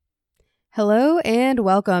Hello and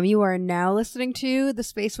welcome. You are now listening to the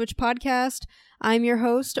Space Witch podcast. I'm your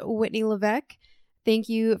host, Whitney Levesque. Thank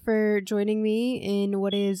you for joining me in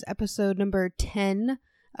what is episode number 10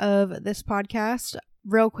 of this podcast.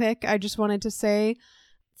 Real quick, I just wanted to say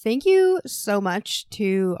thank you so much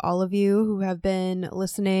to all of you who have been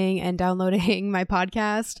listening and downloading my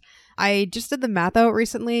podcast. I just did the math out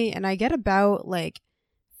recently and I get about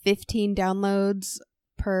 15 downloads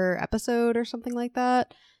per episode or something like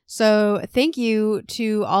that. So thank you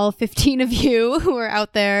to all 15 of you who are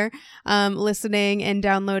out there listening and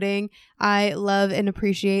downloading. I love and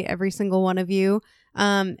appreciate every single one of you.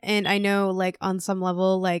 And I know on some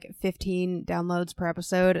level, 15 downloads per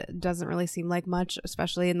episode doesn't really seem like much,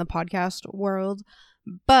 especially in the podcast world.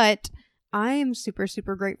 But I am super,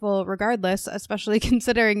 super grateful regardless, especially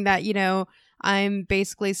considering that, I'm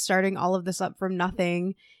basically starting all of this up from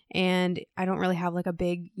nothing. And I don't really have a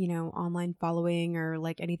big, online following or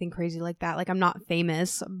anything crazy like that. I'm not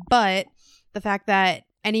famous, but the fact that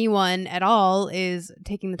anyone at all is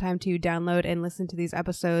taking the time to download and listen to these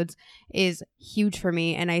episodes is huge for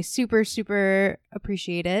me. And I super, super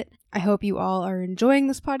appreciate it. I hope you all are enjoying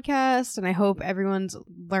this podcast and I hope everyone's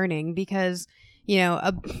learning because,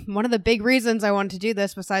 one of the big reasons I wanted to do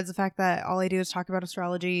this, besides the fact that all I do is talk about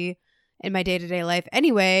astrology in my day-to-day life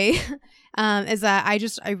anyway, is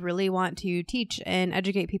that I really want to teach and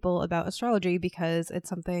educate people about astrology because it's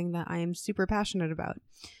something that I am super passionate about.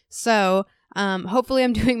 So hopefully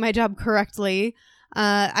I'm doing my job correctly.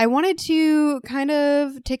 I wanted to kind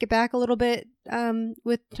of take it back a little bit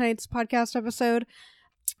with tonight's podcast episode.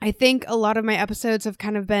 I think a lot of my episodes have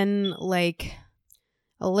kind of been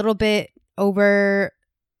a little bit over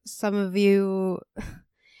some of you.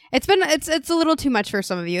 It's a little too much for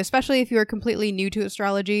some of you, especially if you are completely new to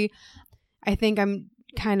astrology. I think I'm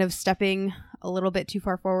kind of stepping a little bit too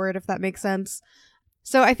far forward, if that makes sense.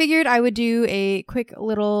 So I figured I would do a quick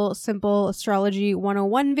little simple astrology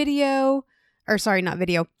 101 video, or sorry, not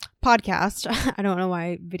video, podcast. I don't know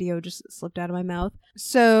why video just slipped out of my mouth.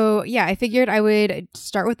 So yeah, I figured I would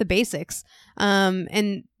start with the basics.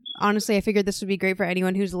 And honestly, I figured this would be great for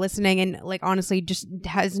anyone who's listening and honestly just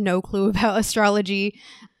has no clue about astrology.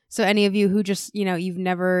 So any of you who just,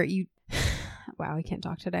 wow, I can't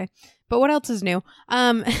talk today. But what else is new?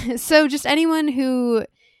 So just anyone who,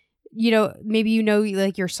 maybe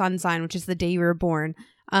your sun sign, which is the day you were born.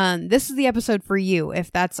 This is the episode for you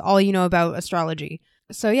if that's all you know about astrology.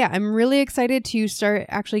 So yeah, I'm really excited to start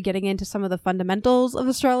actually getting into some of the fundamentals of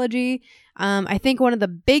astrology. I think one of the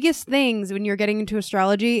biggest things when you're getting into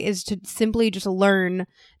astrology is to simply just learn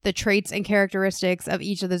the traits and characteristics of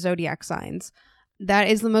each of the zodiac signs. That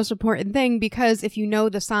is the most important thing because if you know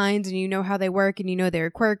the signs and you know how they work and you know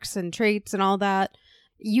their quirks and traits and all that,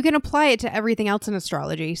 you can apply it to everything else in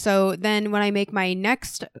astrology. So then when I make my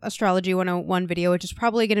next Astrology 101 video, which is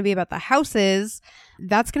probably going to be about the houses,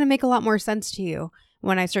 that's going to make a lot more sense to you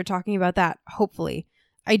when I start talking about that, hopefully.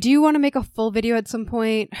 I do want to make a full video at some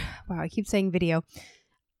point. Wow, I keep saying video.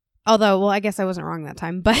 Although, well, I guess I wasn't wrong that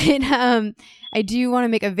time. But I do want to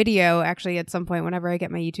make a video actually at some point whenever I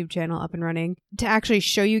get my YouTube channel up and running to actually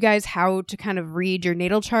show you guys how to kind of read your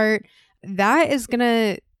natal chart. That is going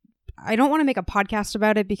to... I don't want to make a podcast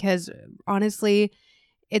about it because honestly,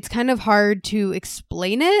 it's kind of hard to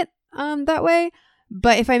explain it that way.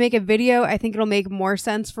 But if I make a video, I think it'll make more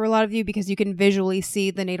sense for a lot of you because you can visually see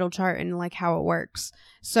the natal chart and how it works.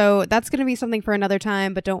 So that's going to be something for another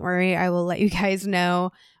time, but don't worry, I will let you guys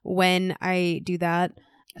know when I do that.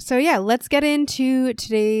 So yeah, let's get into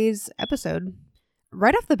today's episode.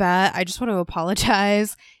 Right off the bat, I just want to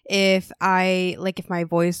apologize if if my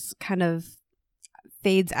voice kind of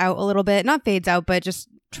fades out a little bit. Not fades out, but just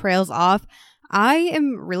trails off. I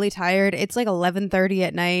am really tired. It's 11:30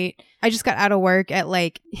 at night. I just got out of work at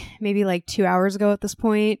maybe 2 hours ago at this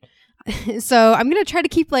point. So I'm going to try to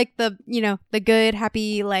keep the good,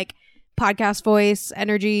 happy, podcast voice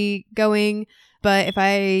energy going. But if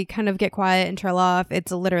I kind of get quiet and trail off,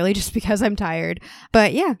 it's literally just because I'm tired.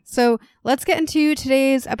 But yeah, so let's get into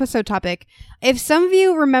today's episode topic. If some of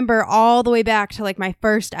you remember all the way back to my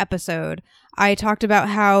first episode, I talked about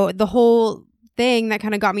how the whole thing that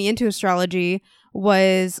kind of got me into astrology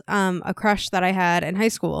was a crush that I had in high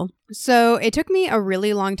school. So it took me a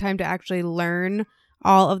really long time to actually learn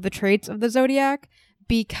all of the traits of the zodiac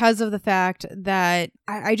because of the fact that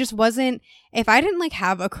I just wasn't, if I didn't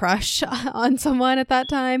have a crush on someone at that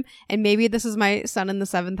time, and maybe this is my sun in the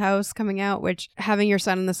 7th house coming out, which having your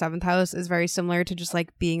sun in the 7th house is very similar to just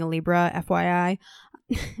being a Libra, FYI,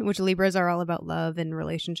 which Libras are all about love and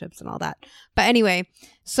relationships and all that. But anyway,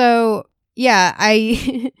 so yeah,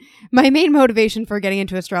 my main motivation for getting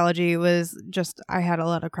into astrology was just I had a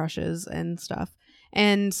lot of crushes and stuff.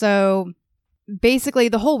 And so basically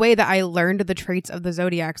the whole way that I learned the traits of the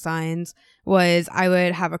zodiac signs was I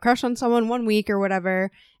would have a crush on someone one week or whatever,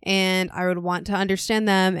 and I would want to understand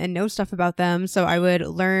them and know stuff about them. So I would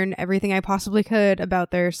learn everything I possibly could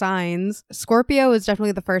about their signs. Scorpio was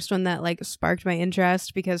definitely the first one that like sparked my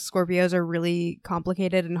interest because Scorpios are really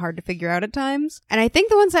complicated and hard to figure out at times. And I think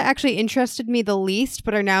the ones that actually interested me the least,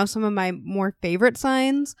 but are now some of my more favorite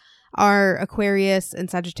signs, are Aquarius and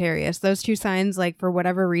Sagittarius. Those two signs, like for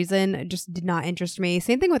whatever reason, just did not interest me.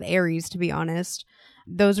 Same thing with Aries, to be honest.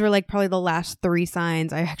 Those were like probably the last 3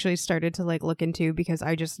 signs I actually started to like look into because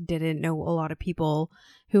I just didn't know a lot of people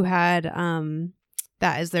who had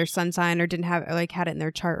that as their sun sign or didn't have like had it in their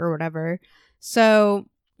chart or whatever. So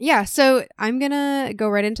yeah, so I'm gonna go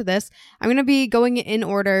right into this. I'm gonna be going in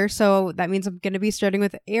order, so that means I'm gonna be starting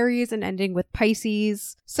with Aries and ending with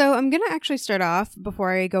Pisces. So I'm gonna actually start off,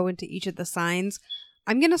 before I go into each of the signs,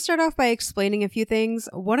 I'm gonna start off by explaining a few things.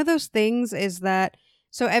 One of those things is that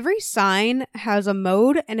so every sign has a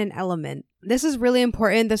mode and an element. This is really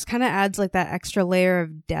important. This kind of adds like that extra layer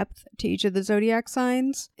of depth to each of the zodiac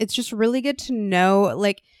signs. It's just really good to know,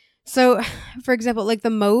 like, so for example, like the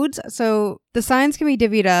modes, so the signs can be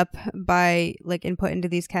divvied up by like input into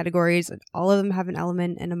these categories. All of them have an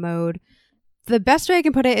element and a mode. The best way I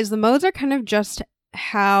can put it is the modes are kind of just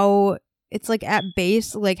how it's like at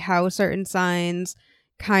base, like how certain signs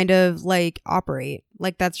kind of like operate.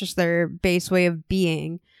 Like that's just their base way of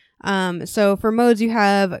being. So for modes, you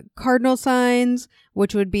have cardinal signs,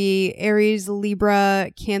 which would be Aries,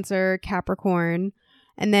 Libra, Cancer, Capricorn.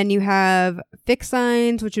 And then you have fixed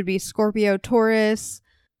signs, which would be Scorpio, Taurus,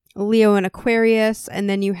 Leo, and Aquarius. And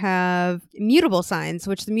then you have mutable signs,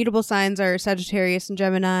 which the mutable signs are Sagittarius and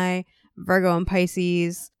Gemini, Virgo and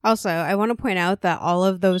Pisces. Also, I want to point out that all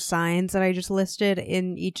of those signs that I just listed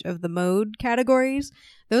in each of the mode categories,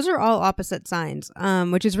 those are all opposite signs,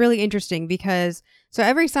 which is really interesting because so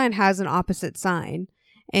every sign has an opposite sign.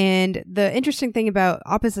 And the interesting thing about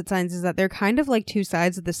opposite signs is that they're kind of like two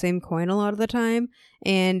sides of the same coin a lot of the time.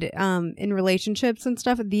 And in relationships and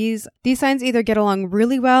stuff, these signs either get along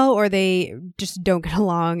really well or they just don't get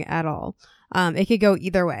along at all. It could go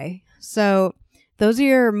either way. So those are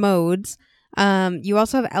your modes. You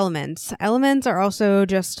also have elements. Elements are also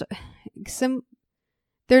just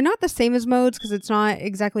they're not the same as modes because it's not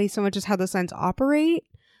exactly so much as how the signs operate,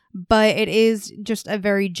 but it is just a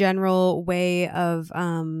very general way of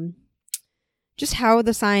just how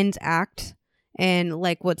the signs act and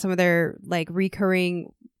like what some of their like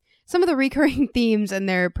recurring themes and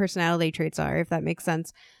their personality traits are, if that makes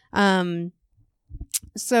sense.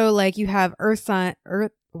 So like you have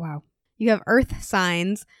you have earth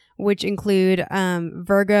signs, which include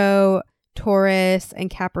Virgo, Taurus, and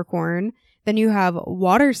Capricorn. Then you have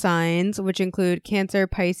water signs, which include Cancer,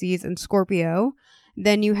 Pisces, and Scorpio.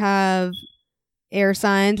 Then you have air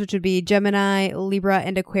signs, which would be Gemini, Libra,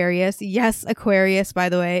 and Aquarius. Yes, Aquarius, by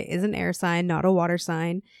the way, is an air sign, not a water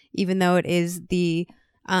sign, even though it is the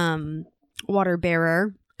water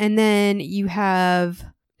bearer. And then you have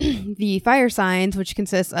the fire signs, which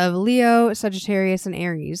consists of Leo, Sagittarius, and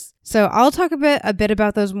Aries. So I'll talk a bit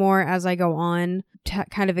about those more as I go on to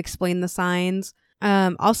kind of explain the signs.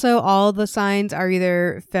 Also, all the signs are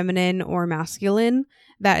either feminine or masculine.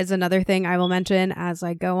 That is another thing I will mention as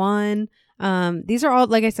I go on. These are all,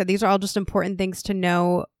 like I said, these are all just important things to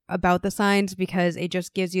know about the signs because it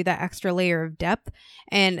just gives you that extra layer of depth.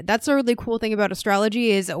 And that's a really cool thing about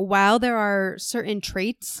astrology is while there are certain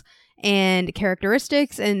traits and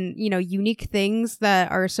characteristics and, you know, unique things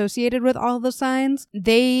that are associated with all the signs,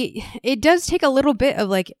 it does take a little bit of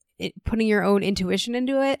like putting your own intuition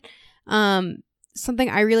into it. Something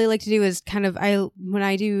I really like to do is when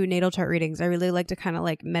I do natal chart readings, I really like to kind of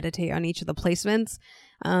like meditate on each of the placements.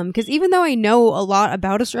 Because even though I know a lot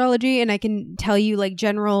about astrology and I can tell you like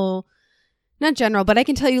but I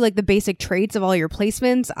can tell you like the basic traits of all your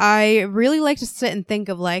placements, I really like to sit and think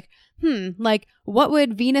of like, like what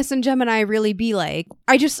would Venus and Gemini really be like?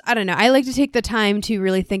 I don't know. I like to take the time to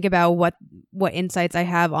really think about what insights I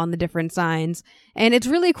have on the different signs. And it's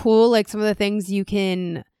really cool, like some of the things you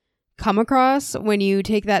can come across when you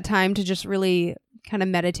take that time to just really kind of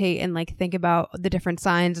meditate and like think about the different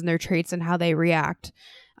signs and their traits and how they react.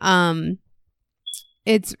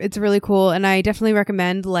 It's really cool. And I definitely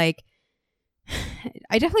recommend that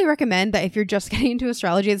if you're just getting into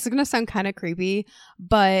astrology, this is going to sound kind of creepy,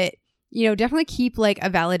 but you know, definitely keep like a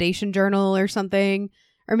validation journal or something,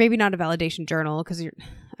 or maybe not a validation journal because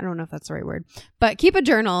I don't know if that's the right word, but keep a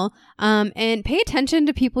journal, and pay attention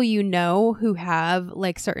to people you know who have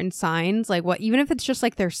like certain signs, like what, even if it's just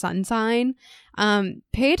like their sun sign,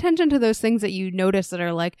 pay attention to those things that you notice that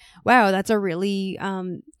are like, wow, that's a really,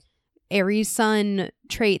 Aries sun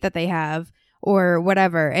trait that they have or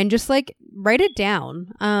whatever. And just like write it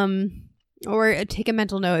down. Or take a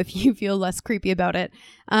mental note if you feel less creepy about it.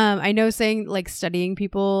 I know saying like studying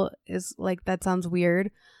people is like, that sounds weird.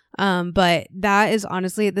 But that is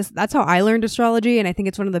honestly, that's how I learned astrology. And I think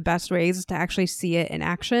it's one of the best ways to actually see it in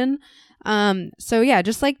action. So yeah,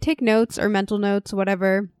 just like take notes or mental notes,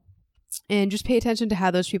 whatever, and just pay attention to how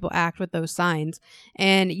those people act with those signs.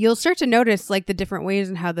 And you'll start to notice like the different ways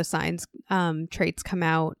and how the signs, traits come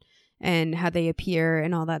out and how they appear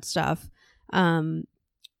and all that stuff.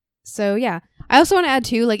 So yeah, I also want to add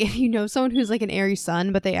too, like if you know someone who's like an Aries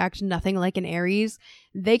sun, but they act nothing like an Aries,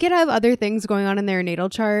 they could have other things going on in their natal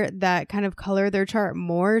chart that kind of color their chart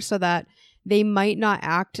more so that they might not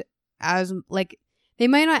act as like,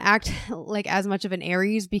 as much of an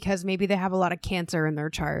Aries because maybe they have a lot of Cancer in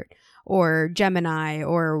their chart or Gemini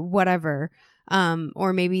or whatever.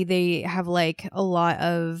 Or maybe they have like a lot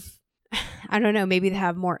of, I don't know, maybe they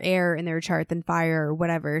have more air in their chart than fire or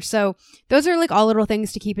whatever. So those are like all little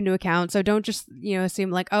things to keep into account. So don't just,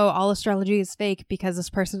 assume like, oh, all astrology is fake because this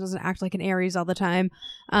person doesn't act like an Aries all the time.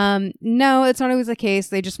 No, it's not always the case.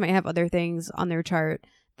 They just might have other things on their chart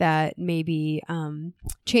that may be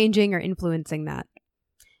changing or influencing that.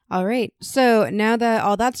 All right. So now that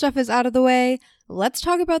all that stuff is out of the way, let's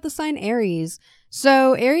talk about the sign Aries.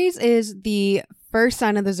 So Aries is the first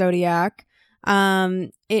sign of the zodiac.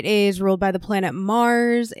 It is ruled by the planet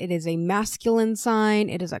Mars. It is a masculine sign.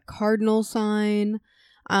 It is a cardinal sign.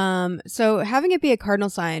 So having it be a cardinal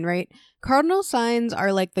sign, right? Cardinal signs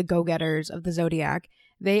are like the go-getters of the zodiac.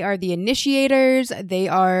 They are the initiators.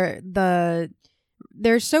 They're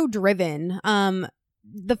so driven.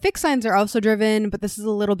 The fixed signs are also driven, but this is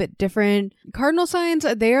a little bit different. Cardinal signs,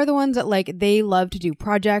 they are the ones that like, they love to do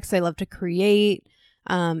projects. They love to create.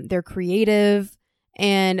 They're creative.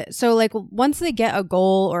 And so like once they get a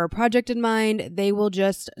goal or a project in mind, they will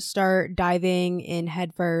just start diving in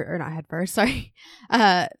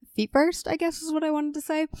feet first, I guess is what I wanted to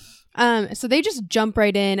say. So they just jump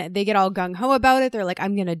right in. They get all gung ho about it. They're like,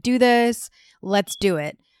 I'm going to do this. Let's do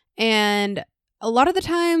it. And a lot of the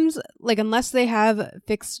times, like unless they have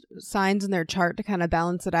fixed signs in their chart to kind of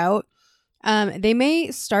balance it out, they may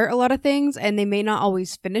start a lot of things and they may not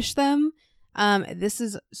always finish them. This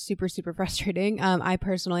is super, super frustrating. I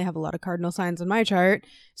personally have a lot of cardinal signs in my chart.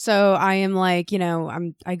 So I am like,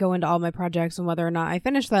 I go into all my projects and whether or not I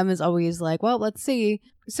finish them is always like, well, let's see.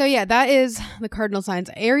 So yeah, that is the cardinal signs.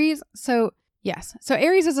 Aries. So yes. So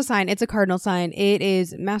Aries is a sign. It's a cardinal sign. It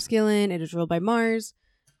is masculine. It is ruled by Mars,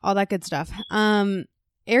 all that good stuff.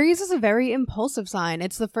 Aries is a very impulsive sign.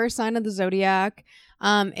 It's the first sign of the zodiac.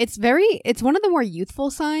 It's one of the more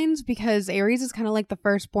youthful signs because Aries is kind of like the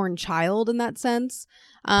firstborn child in that sense.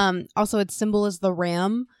 Also its symbol is the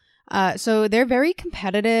ram. So they're very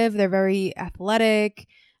competitive. They're very athletic.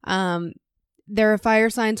 They're a fire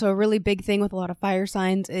sign. So a really big thing with a lot of fire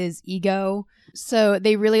signs is ego. So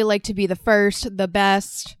they really like to be the first, the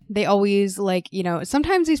best. They always like,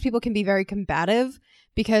 sometimes these people can be very combative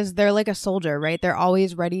because they're like a soldier, right? They're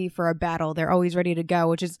always ready for a battle. They're always ready to go,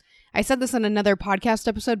 which is, I said this in another podcast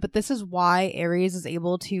episode, but this is why Aries is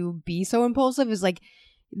able to be so impulsive is like,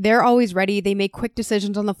 they're always ready. They make quick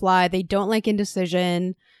decisions on the fly. They don't like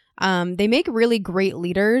indecision. They make really great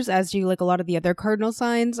leaders, as do like a lot of the other cardinal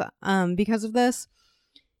signs, because of this.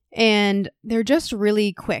 And they're just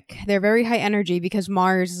really quick. They're very high energy because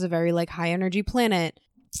Mars is a very like high energy planet.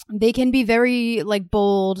 They can be very like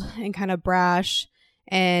bold and kind of brash.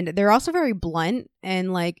 And they're also very blunt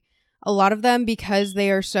and like a lot of them, because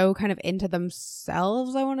they are so kind of into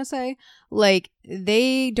themselves, I want to say, like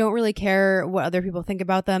they don't really care what other people think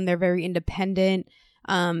about them. They're very independent.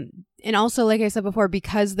 And also, like I said before,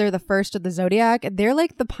 because they're the first of the zodiac, they're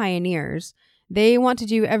like the pioneers. They want to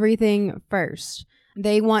do everything first.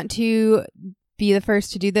 They want to be the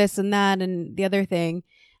first to do this and that and the other thing,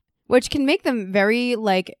 which can make them very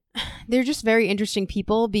like, they're just very interesting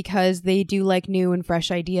people because they do like new and fresh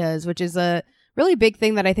ideas, which is a really big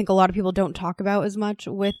thing that I think a lot of people don't talk about as much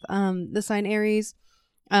with the sign Aries.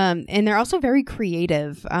 And they're also very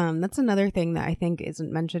creative. That's another thing that I think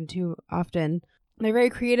isn't mentioned too often. They're very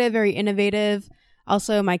creative, very innovative.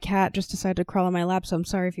 Also, my cat just decided to crawl on my lap, so I'm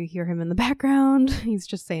sorry if you hear him in the background. He's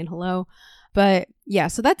just saying hello. But yeah,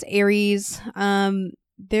 so that's Aries.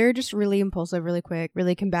 They're just really impulsive, really quick,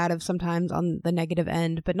 really combative sometimes on the negative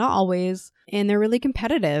end, but not always. And they're really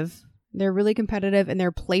competitive. They're really competitive and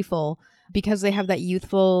they're playful. because they have that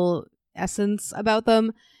youthful essence about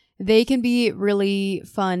them, they can be really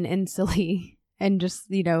fun and silly. And just,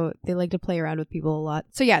 they like to play around with people a lot.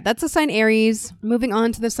 So yeah, that's the sign Aries. Moving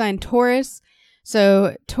on to the sign Taurus.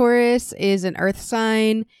 So Taurus is an earth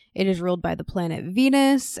sign. It is ruled by the planet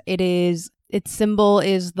Venus. Its symbol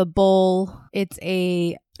is the bull.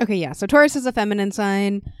 So Taurus is a feminine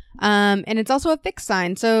sign. And it's also a fixed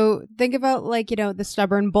sign. So think about the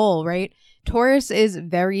stubborn bull, right? Taurus is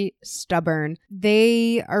very stubborn.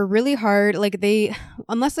 They are really hard.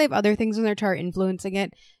 Unless they have other things in their chart influencing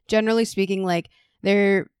it, generally speaking,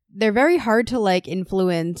 they're very hard to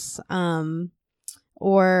influence,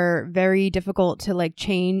 or very difficult to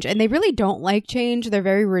change. And they really don't like change. They're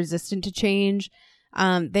very resistant to change.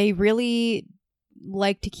 They really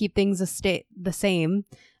like to keep things the same.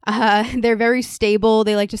 They're very stable.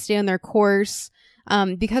 They like to stay on their course.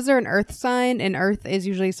 Because they're an earth sign, and earth is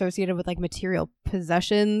usually associated with material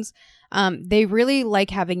possessions, they really like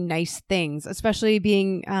having nice things, especially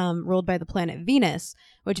being ruled by the planet Venus,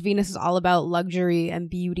 which Venus is all about luxury and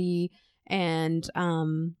beauty and,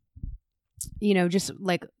 just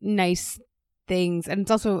nice things. And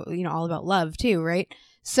it's also, all about love too, right?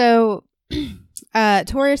 So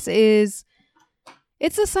Taurus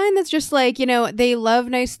it's a sign that's just they love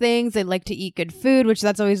nice things. They like to eat good food, which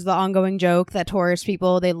that's always the ongoing joke that Taurus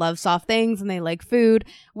people, they love soft things and they like food,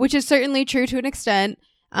 which is certainly true to an extent.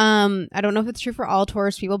 I don't know if it's true for all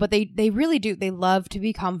Taurus people, but they really do. They love to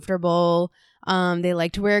be comfortable. They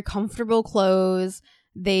like to wear comfortable clothes.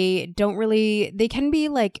 They can be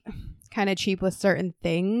kind of cheap with certain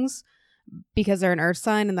things because they're an earth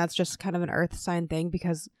sign, and that's just kind of an earth sign thing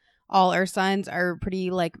because all earth signs are pretty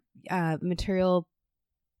material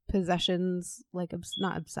possessions,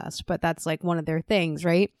 not obsessed, but that's one of their things,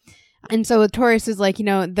 right? And so with Taurus is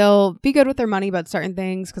they'll be good with their money about certain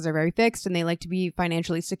things because they're very fixed and they like to be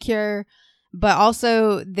financially secure, but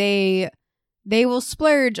also they will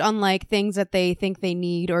splurge on things that they think they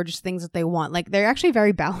need or just things that they want. They're actually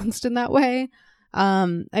very balanced in that way.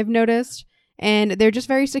 I've noticed, and they're just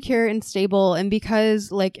very secure and stable. And because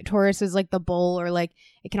Taurus is the bull, or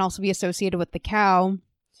it can also be associated with the cow.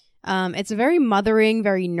 It's a very mothering,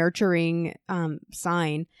 very nurturing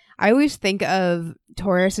sign. I always think of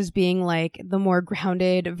Taurus as being the more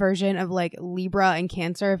grounded version of Libra and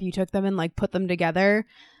Cancer if you took them and put them together.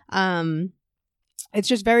 It's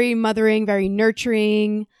just very mothering, very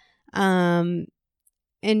nurturing, and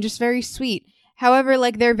just very sweet. However,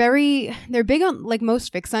 they're big on,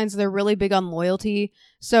 most fixed signs, they're really big on loyalty.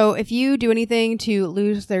 So if you do anything to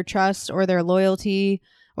lose their trust or their loyalty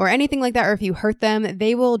or anything like that, or if you hurt them,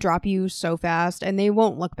 they will drop you so fast and they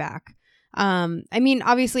won't look back.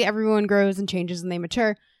 Obviously everyone grows and changes and they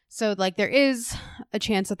mature. So there is a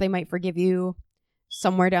chance that they might forgive you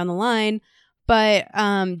somewhere down the line. But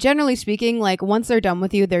generally speaking, once they're done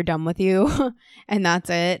with you, they're done with you and that's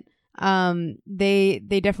it. They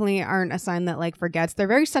definitely aren't a sign that forgets. They're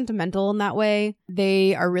very sentimental in that way.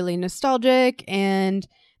 They are really nostalgic and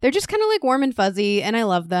they're just kind of warm and fuzzy, and I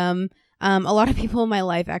love them. A lot of people in my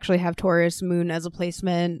life actually have Taurus moon as a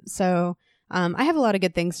placement. So I have a lot of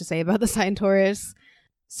good things to say about the sign Taurus.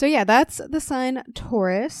 So yeah, that's the sign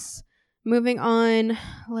Taurus. Moving on,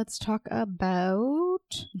 let's talk about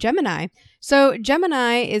Gemini. So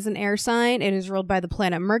Gemini is an air sign. It is ruled by the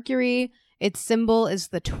planet Mercury. Its symbol is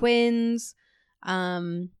the twins.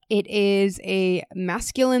 It is a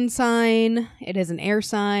masculine sign. It is an air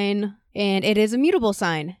sign. And it is a mutable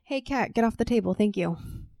sign. Hey, cat, get off the table. Thank you.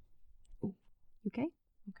 Okay.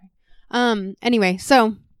 Anyway,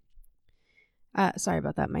 so sorry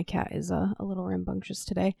about that. My cat is a little rambunctious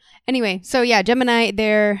today. Anyway, so yeah, Gemini,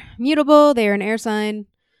 they're mutable. They're an air sign.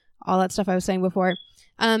 All that stuff I was saying before.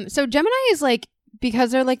 So Gemini is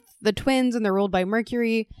because they're the twins and they're ruled by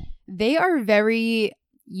Mercury, they are very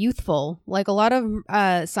youthful. A lot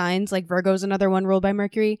of signs, Virgo's another one ruled by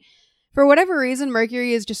Mercury. For whatever reason,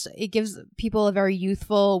 Mercury is it gives people a very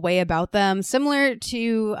youthful way about them, similar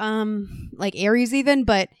to Aries even,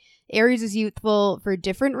 but Aries is youthful for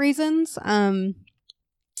different reasons. I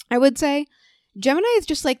would say Gemini is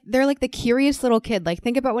just they're the curious little kid.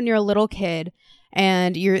 Think about when you're a little kid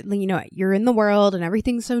and you're in the world and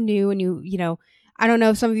everything's so new, and I don't know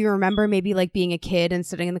if some of you remember maybe being a kid and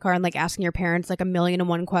sitting in the car and asking your parents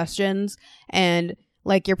 1,000,001 questions, and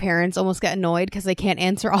your parents almost get annoyed because they can't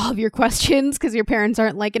answer all of your questions because your parents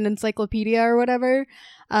aren't an encyclopedia or whatever.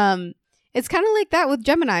 It's kind of like that with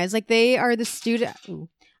Geminis. They are the student.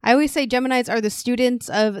 I always say Geminis are the students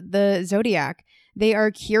of the Zodiac. They are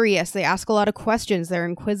curious. They ask a lot of questions. They're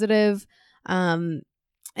inquisitive, and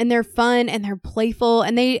they're fun and they're playful,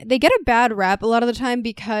 and they get a bad rap a lot of the time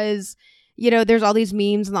because there's all these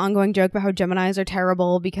memes and the ongoing joke about how Geminis are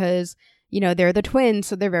terrible because, they're the twins.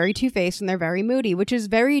 So they're very two-faced and they're very moody, which is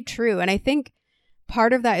very true. And I think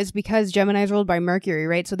part of that is because Gemini is ruled by Mercury,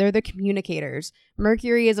 right? So they're the communicators.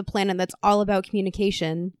 Mercury is a planet that's all about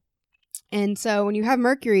communication. And so when you have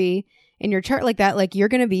Mercury in your chart like that, like you're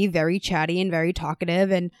going to be very chatty and very talkative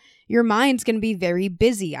and your mind's going to be very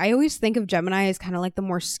busy. I always think of Gemini as kind of like the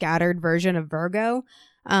more scattered version of Virgo,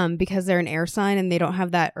 because they're an air sign and they don't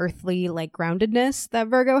have that earthly like groundedness that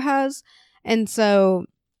Virgo has. And so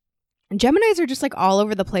Geminis are just like all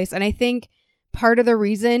over the place. And I think part of the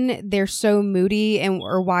reason they're so moody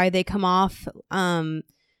or why they come off,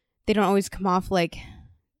 they don't always come off like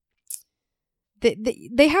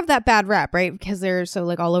they have that bad rap, right? Because they're so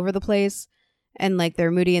like all over the place and like they're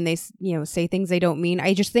moody and they, say things they don't mean.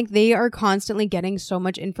 I just think they are constantly getting so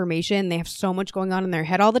much information. They have so much going on in their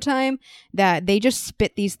head all the time that they just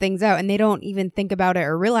spit these things out and they don't even think about it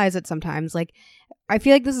or realize it sometimes. Like, I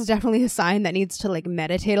feel like this is definitely a sign that needs to like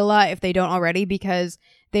meditate a lot if they don't already, because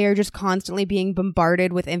they are just constantly being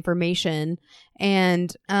bombarded with information.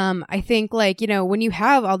 And I think like, when you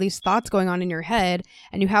have all these thoughts going on in your head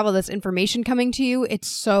and you have all this information coming to you, it's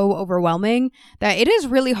so overwhelming that it is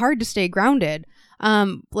really hard to stay grounded.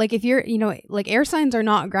 Like if you're, like air signs are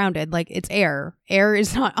not grounded, like it's air. Air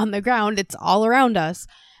is not on the ground. It's all around us.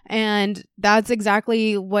 And that's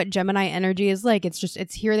exactly what Gemini energy is like.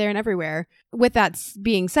 It's here, there, and everywhere. With that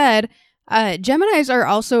being said, Geminis are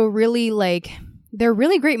also really like, they're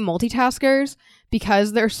really great multitaskers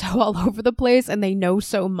because they're so all over the place and they know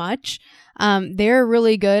so much. They're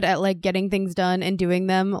really good at like getting things done and doing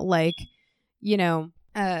them like,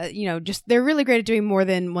 just they're really great at doing more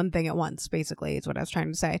than one thing at once, basically, is what I was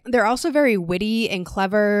trying to say. They're also very witty and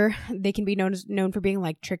clever. They can be known for being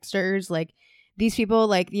like tricksters. Like these people,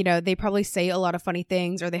 like, they probably say a lot of funny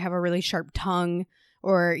things or they have a really sharp tongue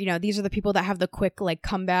or, these are the people that have the quick like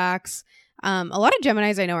comebacks. A lot of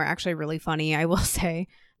Geminis I know are actually really funny, I will say.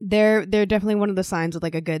 They're definitely one of the signs with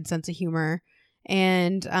like a good sense of humor.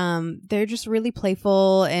 And they're just really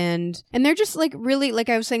playful and they're just like really, like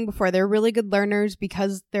I was saying before, they're really good learners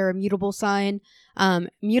because they're a mutable sign.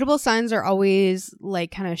 Mutable signs are always like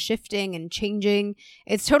kind of shifting and changing.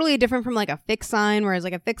 It's totally different from like a fixed sign, whereas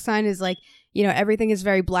like a fixed sign is like, everything is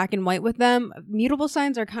very black and white with them. Mutable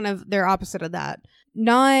signs are kind of, they're opposite of that.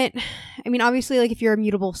 Obviously, like if you're a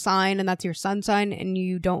mutable sign and that's your sun sign and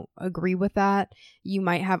you don't agree with that, you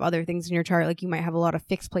might have other things in your chart. Like you might have a lot of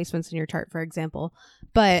fixed placements in your chart, for example.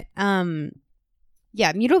 But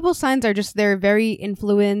mutable signs are just, they're very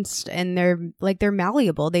influenced and they're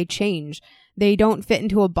malleable. They change. They don't fit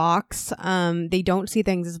into a box. They don't see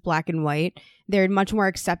things as black and white. They're much more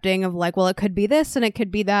accepting of like, well, it could be this and it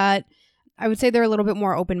could be that. I would say they're a little bit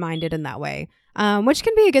more open-minded in that way, which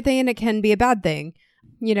can be a good thing and it can be a bad thing.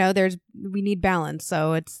 We need balance.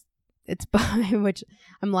 So it's which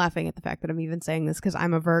I'm laughing at the fact that I'm even saying this because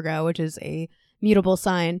I'm a Virgo, which is a mutable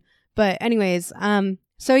sign. But anyways,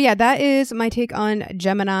 so yeah, that is my take on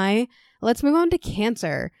Gemini. Let's move on to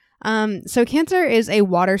Cancer. So Cancer is a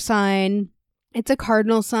water sign. It's a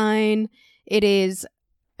cardinal sign. It is,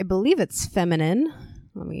 I believe it's feminine.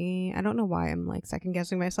 I don't know why I'm like second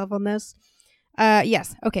guessing myself on this.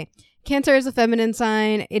 Yes. Okay. Cancer is a feminine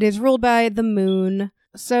sign. It is ruled by the moon.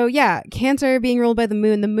 So yeah, Cancer being ruled by the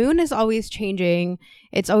moon is always changing.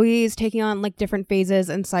 It's always taking on like different phases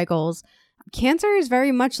and cycles. Cancer is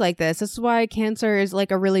very much like this. This is why Cancer is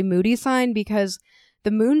like a really moody sign, because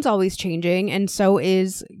the moon's always changing, and so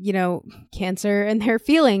is, Cancer and their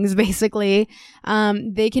feelings, basically.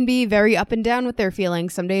 They can be very up and down with their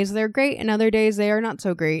feelings. Some days they're great, and other days they are not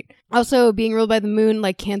so great. Also, being ruled by the moon,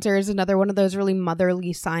 like Cancer is another one of those really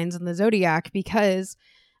motherly signs in the zodiac, because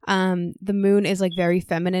the moon is like very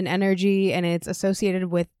feminine energy, and it's associated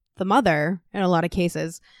with the mother in a lot of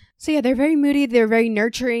cases. So yeah, they're very moody. They're very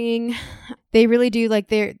nurturing. They really do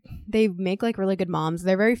they make like really good moms.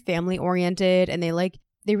 They're very family oriented and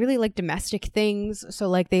they really like domestic things. So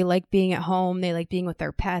like they like being at home. They like being with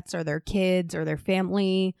their pets or their kids or their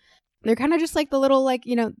family. They're kind of just like the little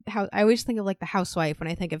how I always think of like the housewife when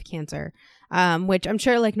I think of Cancer, which I'm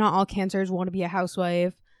sure like not all Cancers want to be a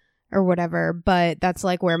housewife or whatever, but that's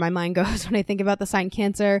like where my mind goes when I think about the sign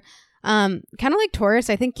Cancer. Kind of like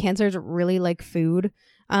Taurus, I think Cancers really like food.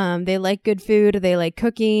 They like good food. They like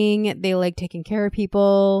cooking. They like taking care of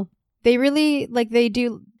people. They really they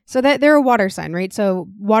do. So that they're a water sign, right? So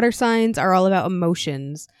water signs are all about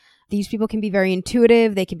emotions. These people can be very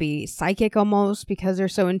intuitive. They can be psychic almost because they're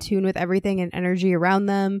so in tune with everything and energy around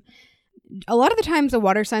them. A lot of the times the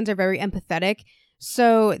water signs are very empathetic.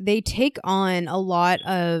 So they take on a lot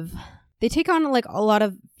of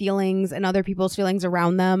feelings and other people's feelings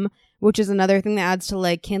around them which is another thing that adds to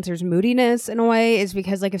like Cancer's moodiness in a way, is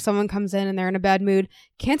because like if someone comes in and they're in a bad mood,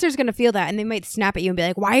 Cancer's going to feel that and they might snap at you and be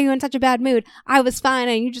like, why are you in such a bad mood? I was fine.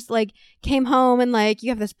 And you just like came home and like you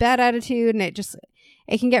have this bad attitude, and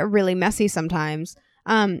it can get really messy sometimes.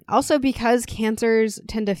 Also because Cancers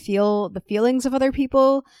tend to feel the feelings of other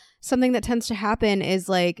people, something that tends to happen is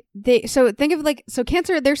like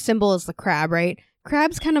Cancer, their symbol is the crab, right?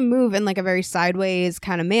 Crabs kind of move in like a very sideways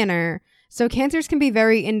kind of manner. So Cancers can be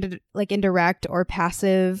very indirect or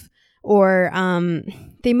passive, or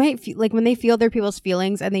they might feel like when they feel other people's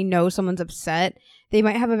feelings and they know someone's upset, they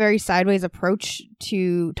might have a very sideways approach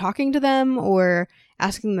to talking to them or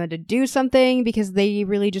asking them to do something because they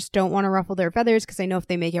really just don't want to ruffle their feathers because they know if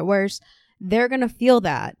they make it worse, they're going to feel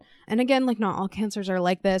that. And again, like not all Cancers are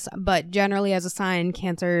like this, but generally as a sign,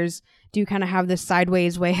 Cancers do kind of have this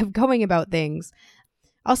sideways way of going about things.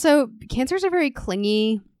 Also, Cancers are very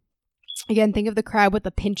clingy. Again, think of the crab with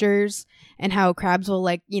the pinchers and how crabs will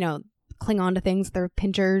cling on to things. They're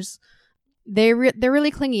pinchers. They're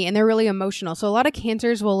really clingy and they're really emotional. So a lot of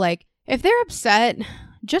Cancers will if they're upset,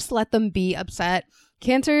 just let them be upset.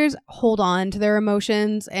 Cancers hold on to their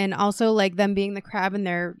emotions, and also like them being the crab and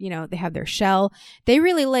they have their shell. They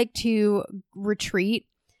really like to retreat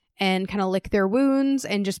and kind of lick their wounds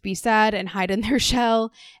and just be sad and hide in their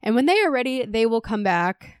shell. And when they are ready, they will come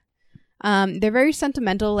back. They're very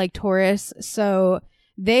sentimental like Taurus. So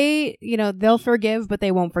they'll forgive, but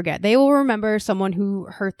they won't forget. They will remember someone who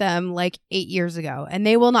hurt them 8 years ago, and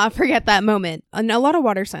they will not forget that moment. And a lot of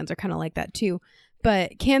water signs are kind of like that too.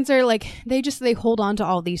 But Cancer, they hold on to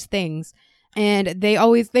all these things, and they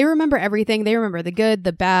remember everything. They remember the good,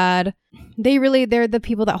 the bad. They're the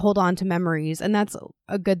people that hold on to memories, and that's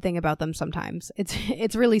a good thing about them sometimes.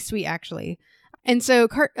 It's really sweet, actually. And so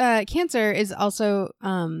Cancer is also,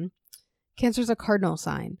 Cancer's a cardinal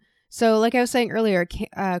sign. So like I was saying earlier,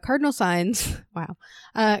 cardinal signs, wow.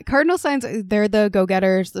 Cardinal signs, they're the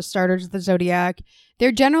go-getters, the starters of the Zodiac.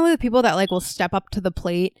 They're generally the people that will step up to the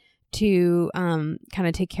plate to kind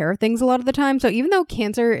of take care of things a lot of the time. So even though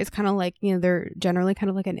Cancer is kind of they're generally kind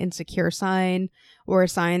of like an insecure sign or a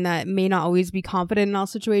sign that may not always be confident in all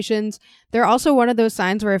situations, they're also one of those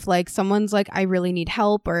signs where if someone's I really need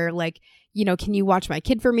help, or can you watch my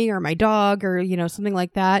kid for me or my dog, or something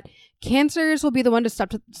like that, Cancers will be the one to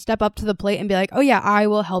step up to the plate and be like, oh yeah, I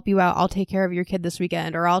will help you out. I'll take care of your kid this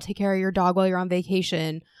weekend, or I'll take care of your dog while you're on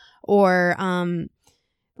vacation, or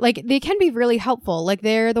they can be really helpful.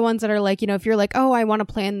 They're the ones that are if you're oh, I want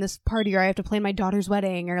to plan this party, or I have to plan my daughter's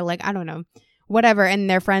wedding, or I don't know, whatever, and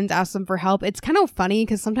their friends ask them for help. It's kind of funny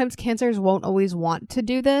because sometimes Cancers won't always want to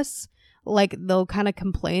do this. They'll kind of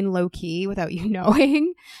complain low key without you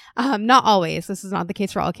knowing. Not always. This is not the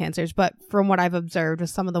case for all Cancers, but from what I've observed with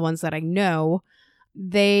some of the ones that I know,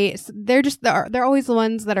 they're always the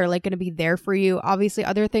ones that are going to be there for you. Obviously,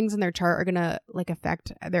 other things in their chart are going to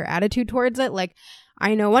affect their attitude towards it.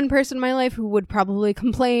 I know one person in my life who would probably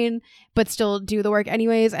complain, but still do the work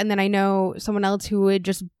anyways. And then I know someone else who would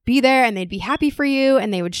just be there and they'd be happy for you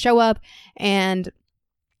and they would show up and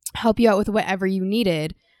help you out with whatever you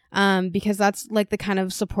needed. Because that's the kind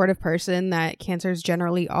of supportive person that Cancers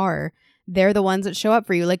generally are. They're the ones that show up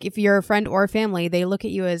for you. If you're a friend or a family, they look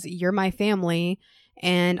at you as you're my family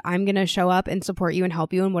and I'm going to show up and support you and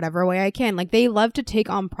help you in whatever way I can. They love to take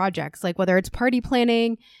on projects, whether it's party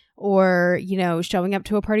planning or, showing up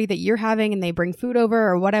to a party that you're having and they bring food over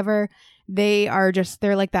or whatever. They're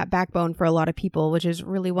that backbone for a lot of people, which is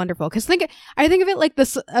really wonderful. Cause I think of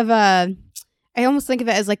it I almost think of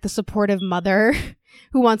it as the supportive mother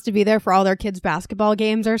who wants to be there for all their kids' basketball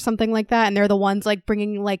games or something like that. And they're the ones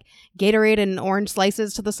bringing Gatorade and orange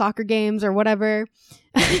slices to the soccer games or whatever.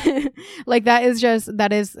 That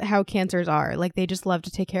is how Cancers are. They just love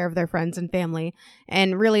to take care of their friends and family.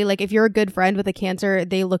 And really, if you're a good friend with a Cancer,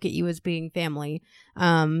 they look at you as being family,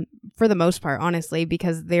 for the most part, honestly,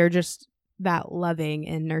 because they're just that loving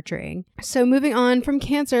and nurturing. So moving on from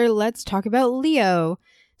Cancer, let's talk about Leo.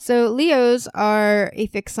 So Leos are a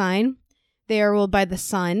fixed sign. They are ruled by the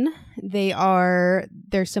sun. Their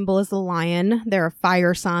symbol is the lion. They're a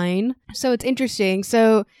fire sign. So it's interesting.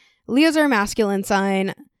 So Leos are a masculine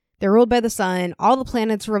sign. They're ruled by the sun. All the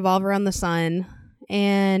planets revolve around the sun.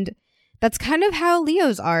 And that's kind of how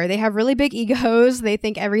Leos are. They have really big egos. They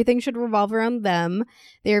think everything should revolve around them.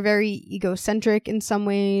 They're very egocentric in some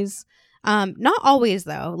ways. Not always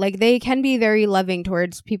though. They can be very loving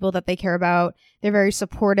towards people that they care about. They're very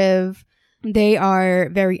supportive. They are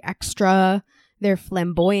very extra. They're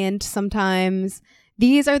flamboyant sometimes.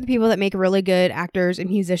 These are the people that make really good actors and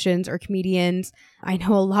musicians or comedians. I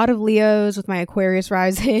know a lot of Leos with my Aquarius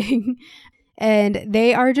rising. And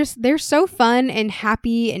they're so fun and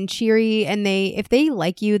happy and cheery. And if they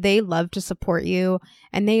like you, they love to support you,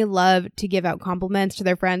 and they love to give out compliments to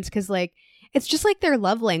their friends. Cause like, it's just like their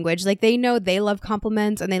love language. Like they know they love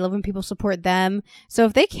compliments and they love when people support them. So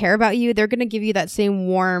if they care about you, they're going to give you that same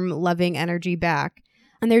warm, loving energy back.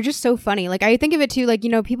 And they're just so funny. Like I think of it too, like,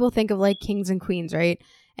 people think of like kings and queens, right?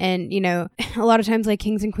 And, a lot of times like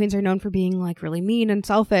kings and queens are known for being like really mean and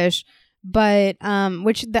selfish. But on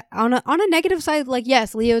a negative side, like,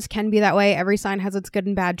 yes, Leos can be that way. Every sign has its good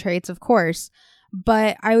and bad traits, of course.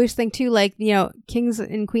 But I always think too, like, kings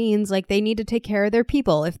and queens, like they need to take care of their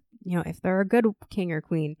people. If they're a good king or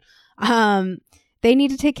queen, they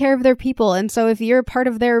need to take care of their people. And so if you're part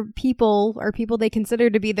of their people or people they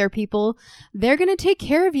consider to be their people, they're going to take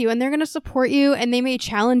care of you and they're going to support you, and they may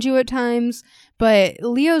challenge you at times. But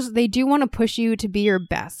Leos, they do want to push you to be your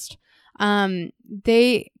best.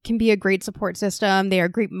 They can be a great support system. They are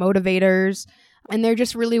great motivators, and they're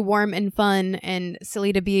just really warm and fun and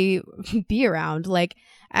silly to be around. Like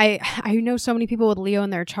I know so many people with Leo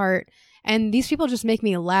in their chart, and these people just make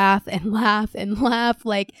me laugh and laugh and laugh.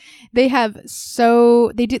 Like they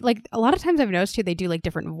do, like, a lot of times I've noticed too, they do like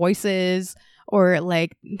different voices, or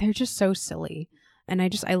like they're just so silly. And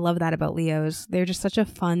I love that about Leos. They're just such a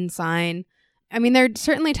fun sign. I mean, there are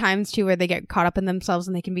certainly times too where they get caught up in themselves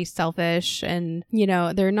and they can be selfish, and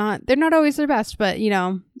they're not always their best, but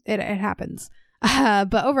it happens.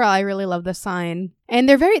 But overall, I really love this sign. And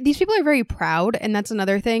these people are very proud, and that's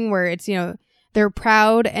another thing where it's they're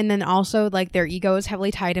proud, and then also like their ego is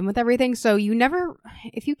heavily tied in with everything. So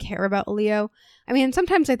if you care about a Leo, I mean,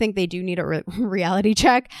 sometimes I think they do need a reality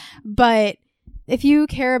check, but if you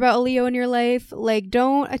care about a Leo in your life, like,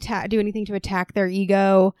 don't do anything to attack their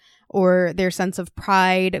ego or their sense of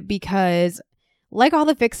pride, because like all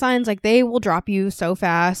the fixed signs, like they will drop you so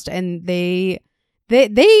fast, and they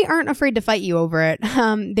aren't afraid to fight you over it.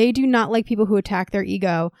 They do not like people who attack their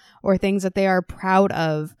ego or things that they are proud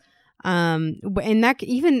of. And that,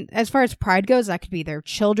 even as far as pride goes, that could be their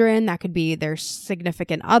children, that could be their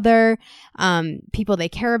significant other, people they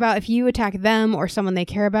care about. If you attack them or someone they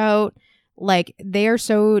care about, like, they are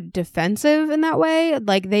so defensive in that way.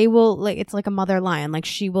 Like, they will, like, it's like a mother lion. Like,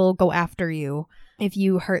 she will go after you if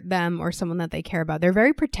you hurt them or someone that they care about. They're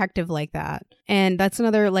very protective like that. And that's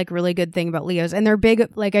another, like, really good thing about Leos. And they're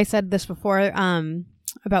big, like I said this before,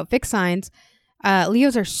 about fixed signs.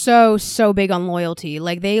 Leos are so big on loyalty.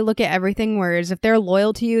 Like, they look at everything, whereas if they're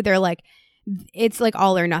loyal to you, they're like, it's like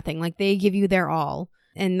all or nothing. Like, they give you their all.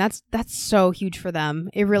 And that's so huge for them.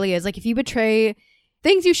 It really is. Like, if you betray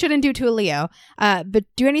things you shouldn't do to a Leo, but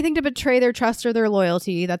do anything to betray their trust or their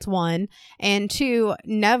loyalty, that's one. And two,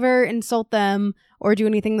 never insult them or do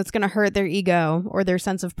anything that's going to hurt their ego or their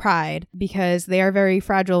sense of pride, because they are very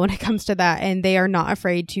fragile when it comes to that, and they are not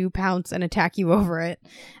afraid to pounce and attack you over it,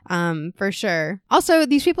 for sure. Also,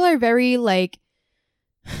 these people are very, like,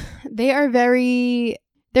 they're very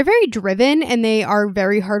driven, and they are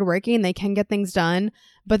very hardworking, and they can get things done,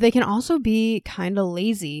 but they can also be kind of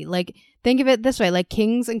lazy. Like, think of it this way, like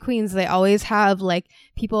kings and queens, they always have like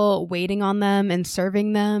people waiting on them and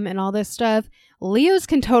serving them and all this stuff. Leos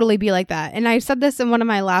can totally be like that. And I said this in one of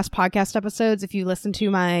my last podcast episodes. If you listen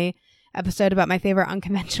to my episode about my favorite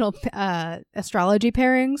unconventional astrology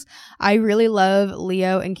pairings, I really love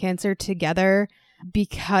Leo and Cancer together,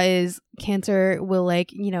 because Cancer will,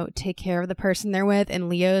 like, take care of the person they're with, and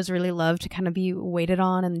Leos really love to kind of be waited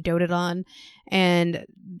on and doted on. And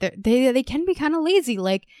they can be kind of lazy.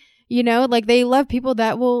 Like, like, they love people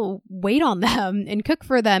that will wait on them and cook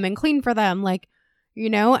for them and clean for them. Like,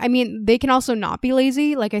 I mean, they can also not be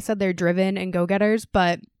lazy. Like I said, they're driven and go-getters,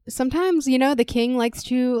 but sometimes, the king likes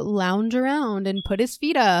to lounge around and put his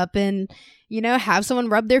feet up and, have someone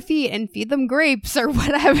rub their feet and feed them grapes or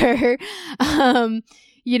whatever.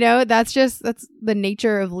 That's the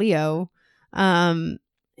nature of Leo.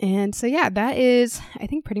 And so, yeah, that is, I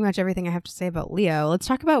think, pretty much everything I have to say about Leo. Let's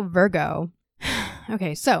talk about Virgo.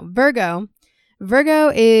 Okay, so Virgo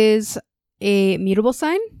is a mutable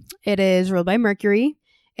sign. It is ruled by Mercury.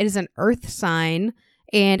 It is an earth sign,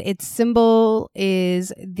 and its symbol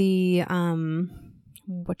is the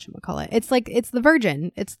whatchamacallit. It's the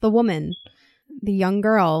virgin. It's the woman, the young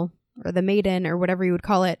girl, or the maiden, or whatever you would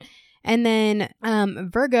call it. And then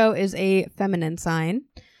Virgo is a feminine sign.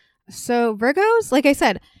 So Virgos, like I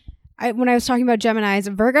said, when I was talking about Geminis,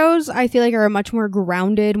 Virgos, I feel like, are a much more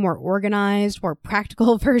grounded, more organized, more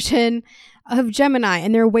practical version of Gemini.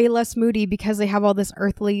 And they're way less moody because they have all this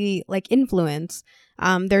earthly, like, influence.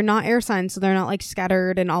 They're not air signs, so they're not, like,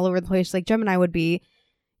 scattered and all over the place like Gemini would be.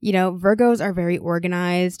 Virgos are very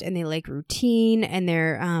organized, and they like routine, and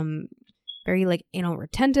very like anal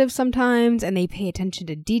retentive sometimes, and they pay attention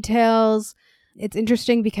to details. It's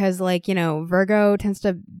interesting because like, you know, Virgo tends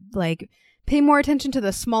to like pay more attention to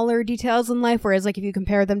the smaller details in life, whereas like if you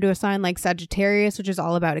compare them to a sign like Sagittarius, which is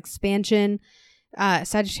all about expansion,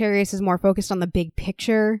 Sagittarius is more focused on the big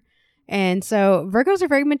picture. And so Virgos are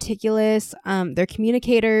very meticulous. They're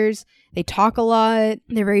communicators. They talk a lot.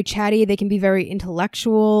 They're very chatty. They can be very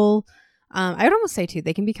intellectual. I would almost say too,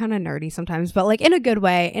 they can be kind of nerdy sometimes, but like in a good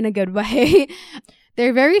way,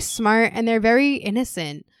 They're very smart and they're very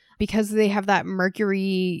innocent because they have that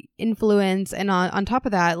Mercury influence. And on top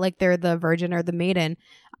of that, like they're the virgin or the maiden.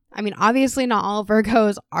 I mean, obviously not all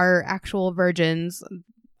Virgos are actual virgins,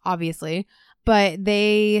 obviously, but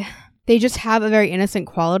they just have a very innocent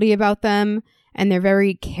quality about them, and they're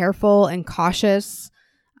very careful and cautious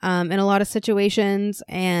in a lot of situations.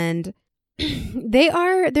 And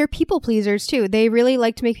they're people pleasers too. They really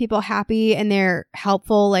like to make people happy, and they're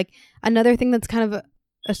helpful. Like another thing that's kind of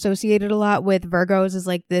associated a lot with Virgos is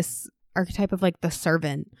like this archetype of like the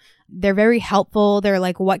servant. They're very helpful. They're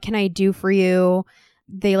like, what can I do for you?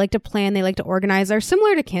 They like to plan. They like to organize. They're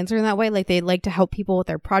similar to Cancer in that way. Like they like to help people with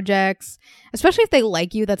their projects, especially if they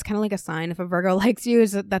like you. That's kind of like a sign if a Virgo likes you,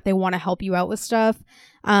 is that they want to help you out with stuff.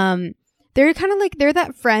 They're kind of like, they're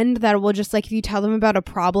that friend that will just like, if you tell them about a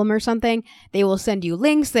problem or something, they will send you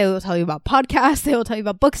links. They will tell you about podcasts. They will tell you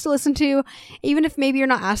about books to listen to. Even if maybe you're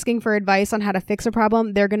not asking for advice on how to fix a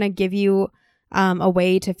problem, they're going to give you a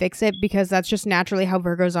way to fix it, because that's just naturally how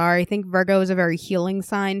Virgos are. I think Virgo is a very healing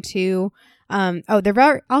sign too.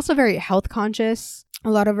 They're also very health conscious. A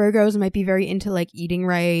lot of Virgos might be very into like eating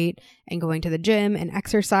right and going to the gym and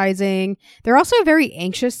exercising. They're also a very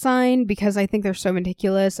anxious sign because I think they're so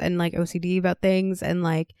meticulous and like OCD about things, and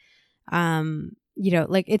like,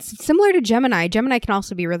 like it's similar to Gemini. Gemini can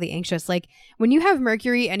also be really anxious. Like when you have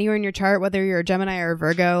Mercury anywhere in your chart, whether you're a Gemini or a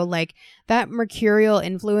Virgo, like that mercurial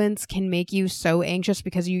influence can make you so anxious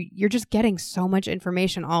because you're just getting so much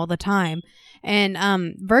information all the time. And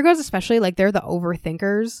Virgos especially, like they're the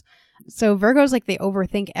overthinkers. So Virgos, like they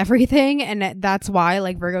overthink everything, and that's why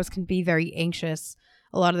like Virgos can be very anxious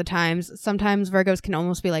a lot of the times. Sometimes Virgos can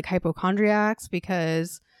almost be like hypochondriacs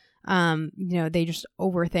because they just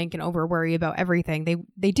overthink and over worry about everything.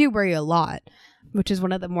 They do worry a lot, which is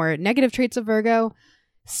one of the more negative traits of Virgo.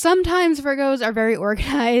 Sometimes Virgos are very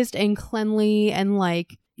organized and cleanly, and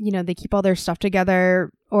like, they keep all their stuff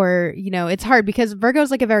together. Or, it's hard because Virgo is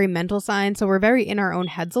like a very mental sign. So we're very in our own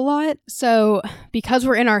heads a lot. So because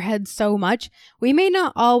we're in our heads so much, we may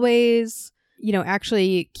not always,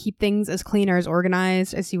 actually keep things as clean or as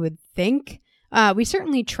organized as you would think. We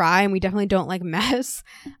certainly try, and we definitely don't like mess.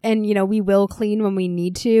 And, we will clean when we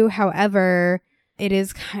need to. However, I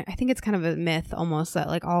think it's kind of a myth almost that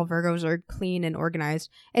like all Virgos are clean and organized.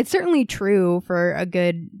 It's certainly true for a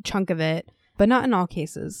good chunk of it, but not in all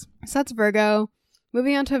cases. So that's Virgo.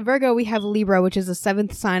 Moving on to Virgo, we have Libra, which is the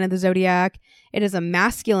 7th sign of the Zodiac. It is a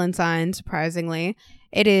masculine sign, surprisingly.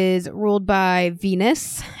 It is ruled by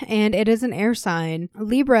Venus, and it is an air sign.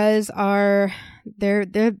 Libras are,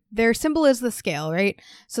 their symbol is the scale, right?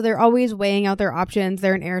 So they're always weighing out their options.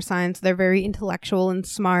 They're an air sign, so they're very intellectual and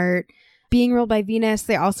smart. Being ruled by Venus,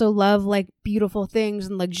 they also love like beautiful things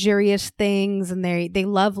and luxurious things, and they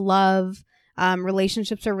love love.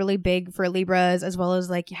 Relationships are really big for Libras, as well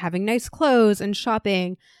as like having nice clothes and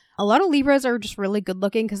shopping. A lot of Libras are just really good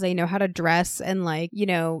looking because they know how to dress and like,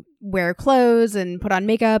 wear clothes and put on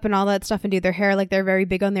makeup and all that stuff and do their hair. Like they're very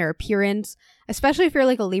big on their appearance, especially if you're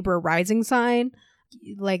like a Libra rising sign.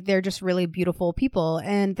 Like they're just really beautiful people,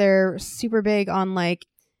 and they're super big on like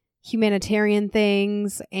humanitarian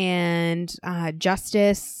things and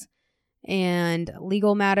justice and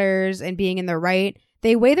legal matters and being in the right.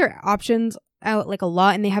 They weigh their options out like a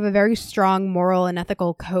lot, and they have a very strong moral and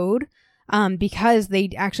ethical code because they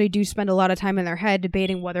actually do spend a lot of time in their head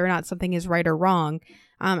debating whether or not something is right or wrong.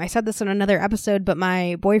 I said this in another episode, but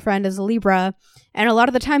my boyfriend is a Libra, and a lot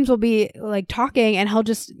of the times we'll be like talking, and he'll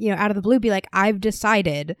just, out of the blue be like, I've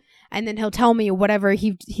decided. And then he'll tell me whatever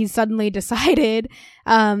he's suddenly decided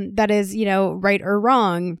that is, right or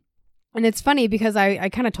wrong. And it's funny because I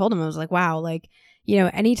kind of told him, I was like, wow, like,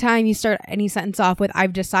 anytime you start any sentence off with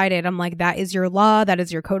I've decided, I'm like, that is your law, that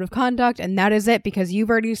is your code of conduct, and that is it, because you've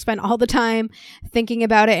already spent all the time thinking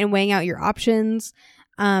about it and weighing out your options.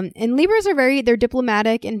 And Libras are they're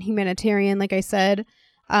diplomatic and humanitarian, like I said.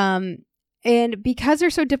 And because they're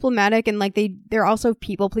so diplomatic and like they're also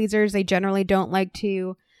people pleasers, they generally don't like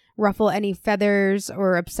to ruffle any feathers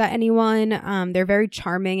or upset anyone. They're very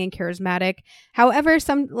charming and charismatic. However,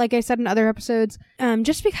 like I said in other episodes,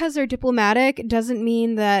 just because they're diplomatic doesn't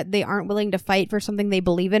mean that they aren't willing to fight for something they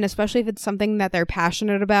believe in, especially if it's something that they're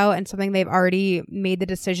passionate about and something they've already made the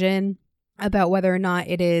decision about whether or not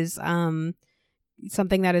it is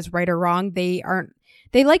something that is right or wrong. They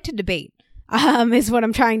like to debate. Is what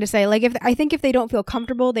I'm trying to say. Like, if they don't feel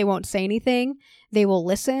comfortable, they won't say anything. They will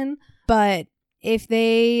listen. But if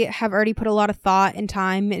they have already put a lot of thought and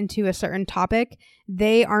time into a certain topic,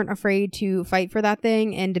 they aren't afraid to fight for that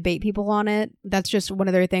thing and debate people on it. That's just one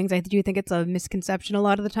of their things. I do think it's a misconception a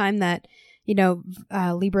lot of the time that,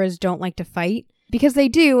 Libras don't like to fight, because they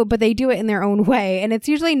do, but they do it in their own way. And it's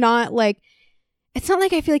usually not like, it's not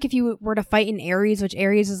like I feel like if you were to fight in Aries, which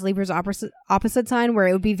Aries is Libra's opposite sign, where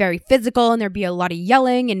it would be very physical and there'd be a lot of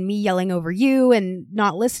yelling and me yelling over you and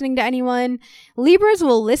not listening to anyone. Libras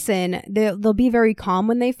will listen. They'll be very calm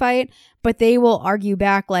when they fight, but they will argue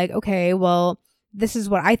back like, okay, well, this is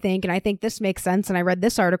what I think, and I think this makes sense, and I read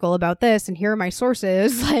this article about this, and here are my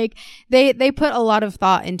sources. Like, they put a lot of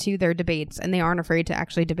thought into their debates, and they aren't afraid to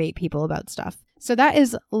actually debate people about stuff. So that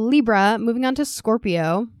is Libra. Moving on to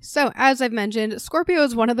Scorpio. So as I've mentioned, Scorpio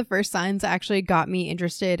is one of the first signs that actually got me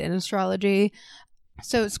interested in astrology.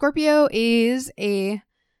 So Scorpio is I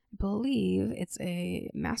believe it's a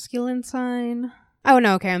masculine sign. Oh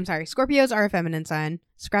no, okay, I'm sorry. Scorpios are a feminine sign.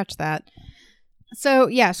 Scratch that. So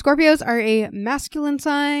yeah, Scorpios are a masculine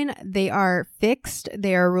sign. They are fixed.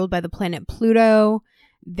 They are ruled by the planet Pluto.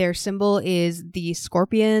 Their symbol is the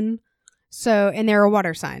scorpion. And they're a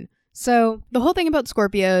water sign. So the whole thing about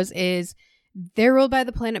Scorpios is they're ruled by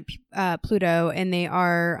the planet Pluto, and they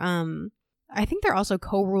are, I think they're also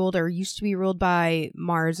co-ruled or used to be ruled by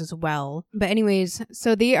Mars as well. But anyways,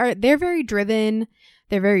 so they're very driven.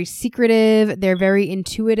 They're very secretive. They're very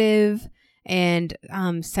intuitive and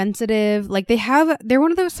sensitive. Like they're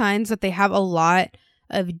one of those signs that they have a lot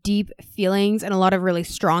of deep feelings and a lot of really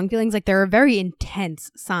strong feelings. Like they're a very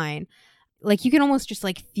intense sign. Like you can almost just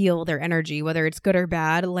like feel their energy, whether it's good or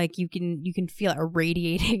bad. Like you can feel it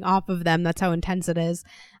radiating off of them. That's how intense it is.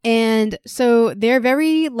 And so they're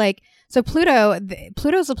very like, so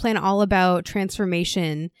Pluto's a planet all about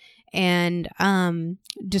transformation and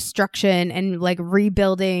destruction and like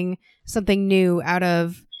rebuilding something new out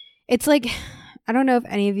of, it's like, I don't know if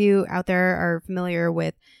any of you out there are familiar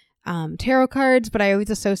with tarot cards, but I always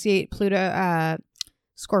associate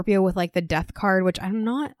Scorpio with like the death card, which I'm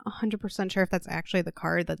not 100% sure if that's actually the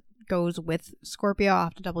card that goes with Scorpio. I'll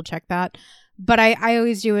have to double check that. But I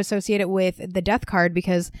always do associate it with the death card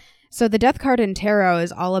because so the death card in tarot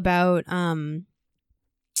is all about,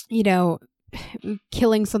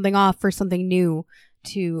 killing something off for something new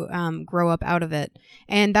to grow up out of it.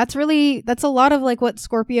 And that's a lot of like what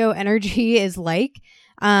Scorpio energy is like.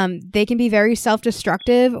 They can be very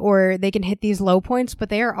self-destructive or they can hit these low points, but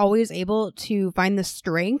they are always able to find the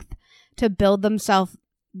strength to build themselves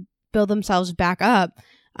back up.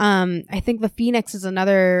 I think the Phoenix is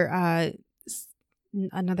another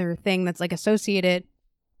thing that's like associated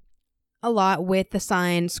a lot with the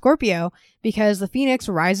sign Scorpio because the Phoenix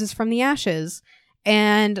rises from the ashes.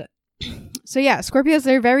 And so yeah, Scorpios,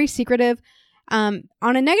 they're very secretive. On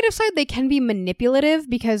a negative side, they can be manipulative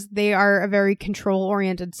because they are a very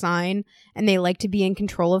control-oriented sign and they like to be in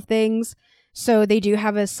control of things. So they do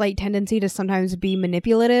have a slight tendency to sometimes be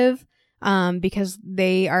manipulative because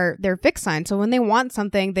they're fixed signs. So when they want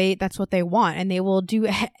something, that's what they want, and they will do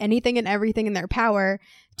anything and everything in their power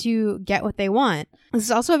to get what they want. This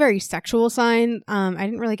is also a very sexual sign. I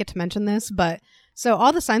didn't really get to mention this, but so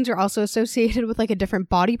all the signs are also associated with like a different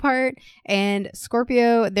body part, and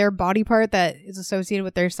Scorpio, their body part that is associated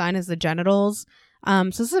with their sign is the genitals. So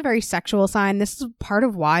this is a very sexual sign. This is part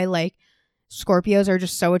of why like Scorpios are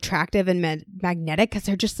just so attractive and magnetic because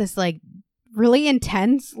they're just this like really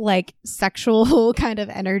intense, like sexual kind of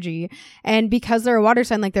energy. And because they're a water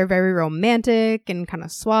sign, like they're very romantic and kind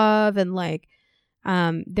of suave and like,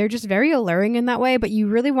 they're just very alluring in that way, but you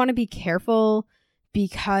really want to be careful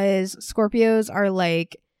because Scorpios are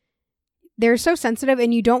like, they're so sensitive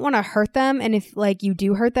and you don't want to hurt them. And if like you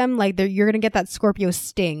do hurt them, like you're going to get that Scorpio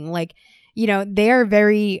sting. Like, they are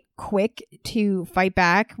very quick to fight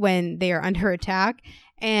back when they are under attack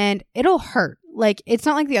and it'll hurt. Like, it's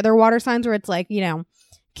not like the other water signs where it's like,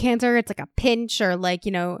 Cancer, it's like a pinch or like,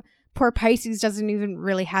 poor Pisces doesn't even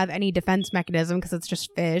really have any defense mechanism because it's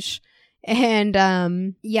just fish. And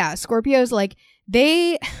Scorpios, like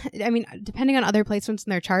depending on other placements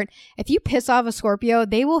in their chart, if you piss off a Scorpio,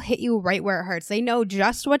 they will hit you right where it hurts. They know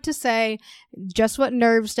just what to say, just what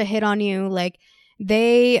nerves to hit on you. Like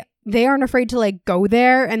they they aren't afraid to like go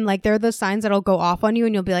there, and like they're the signs that'll go off on you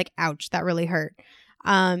and you'll be like, ouch, that really hurt.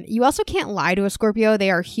 You also can't lie to a Scorpio.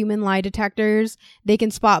 They are human lie detectors. They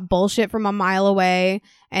can spot bullshit from a mile away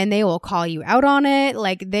and they will call you out on it.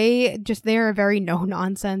 Like they're a very no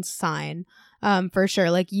nonsense sign. For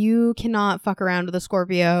sure. Like you cannot fuck around with a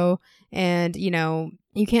Scorpio, and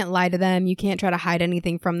you can't lie to them. You can't try to hide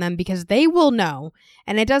anything from them because they will know.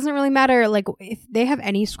 And it doesn't really matter, like, if they have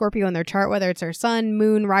any Scorpio in their chart, whether it's their sun,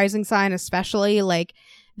 moon, rising sign, especially, like,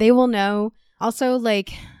 they will know. Also,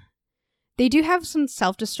 like, they do have some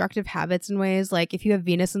self-destructive habits in ways. Like, if you have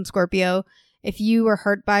Venus in Scorpio, if you were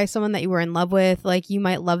hurt by someone that you were in love with, like, you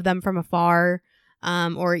might love them from afar.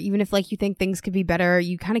 Or even if like you think things could be better,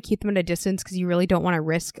 you kind of keep them at a distance because you really don't want to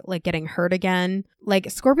risk like getting hurt again. Like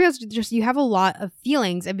Scorpios, just you have a lot of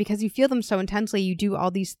feelings, and because you feel them so intensely, you do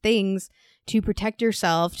all these things to protect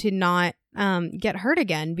yourself to not get hurt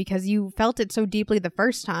again because you felt it so deeply the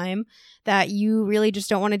first time that you really just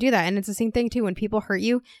don't want to do that. And it's the same thing too when people hurt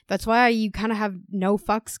you. That's why you kind of have no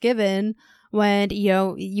fucks given when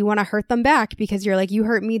you want to hurt them back, because you're like, you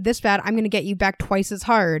hurt me this bad, I'm going to get you back twice as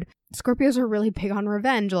hard. Scorpios are really big on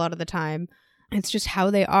revenge a lot of the time. It's just how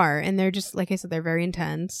they are. And they're just, like I said, they're very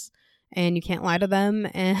intense and you can't lie to them.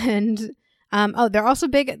 And they're also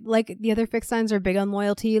big, like the other fixed signs are big on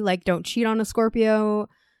loyalty. Like, don't cheat on a Scorpio.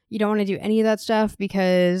 You don't want to do any of that stuff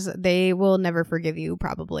because they will never forgive you,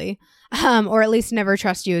 probably, or at least never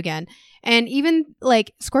trust you again. And even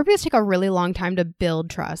like Scorpios take a really long time to build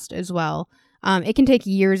trust as well. It can take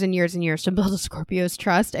years and years and years to build a Scorpio's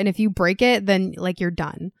trust. And if you break it, then like you're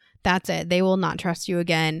done. That's it. They will not trust you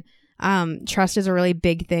again. Trust is a really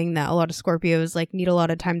big thing that a lot of Scorpios like need a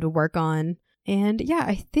lot of time to work on. And yeah,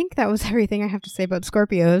 I think that was everything I have to say about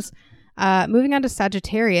Scorpios. Moving on to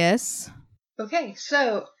Sagittarius. Okay,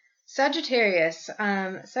 so Sagittarius.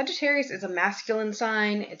 Sagittarius is a masculine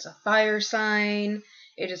sign. It's a fire sign.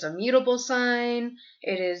 It is a mutable sign.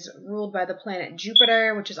 It is ruled by the planet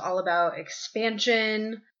Jupiter, which is all about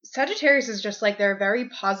expansion. Sagittarius is just like, they're very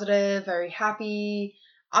positive, very happy,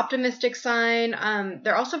 optimistic sign.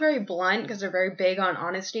 They're also very blunt because they're very big on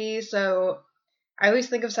honesty. So I always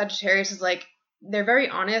think of Sagittarius as like, they're very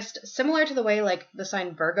honest, similar to the way like the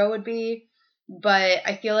sign Virgo would be. But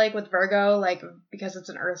I feel like with Virgo, like, because it's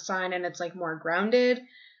an earth sign and it's like more grounded,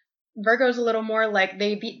 Virgo's a little more like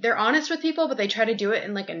they're honest with people, but they try to do it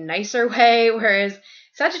in like a nicer way. Whereas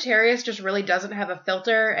Sagittarius just really doesn't have a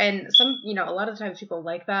filter. And a lot of times people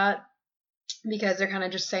like that because they're kind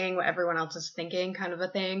of just saying what everyone else is thinking, kind of a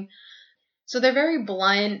thing. So they're very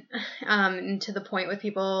blunt, and to the point with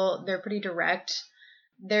people. They're pretty direct.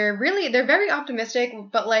 They're very optimistic,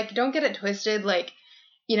 but like, don't get it twisted. Like,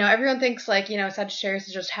 everyone thinks like, Sagittarius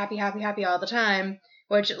is just happy, happy, happy all the time,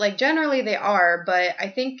 which like generally they are. But I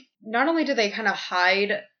think not only do they kind of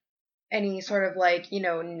hide any sort of like,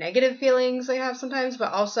 negative feelings they have sometimes,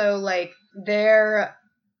 but also like they're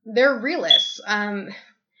realists.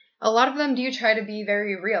 A lot of them do try to be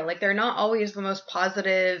very real. Like, they're not always the most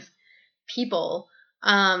positive people.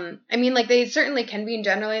 I mean, like, they certainly can be, and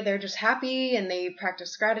generally they're just happy and they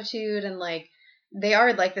practice gratitude, and like they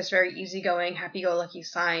are like this very easygoing, happy-go-lucky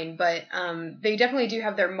sign. But they definitely do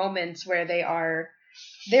have their moments where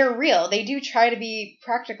they're real. They do try to be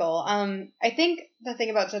practical. I think the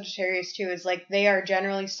thing about Sagittarius too is like, they are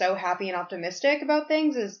generally so happy and optimistic about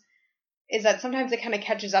things is that sometimes it kind of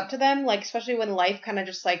catches up to them, like, especially when life kind of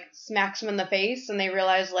just like smacks them in the face and they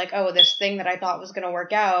realize like, oh, this thing that I thought was going to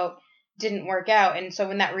work out didn't work out. And so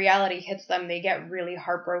when that reality hits them, they get really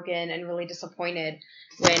heartbroken and really disappointed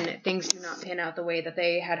when things do not pan out the way that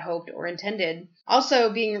they had hoped or intended.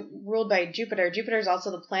 Also, being ruled by Jupiter is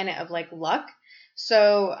also the planet of like luck.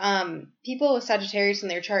 So people with Sagittarius in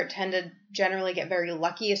their chart tend to generally get very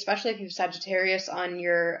lucky, especially if you have Sagittarius on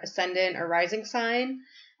your ascendant or rising sign.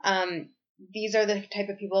 These are the type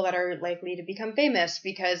of people that are likely to become famous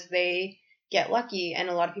because they get lucky and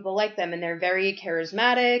a lot of people like them, and they're very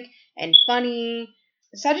charismatic and funny.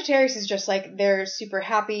 Sagittarius is just like, they're super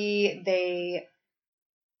happy. They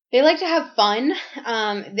like to have fun.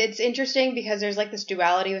 It's interesting because there's like this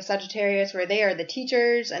duality with Sagittarius where they are the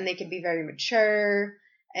teachers and they can be very mature,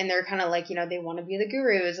 and they're kind of like, they want to be the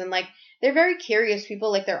gurus, and like, they're very curious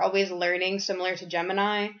people. Like, they're always learning, similar to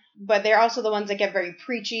Gemini, but they're also the ones that get very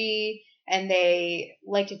preachy and they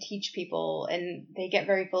like to teach people and they get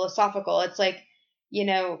very philosophical. It's like,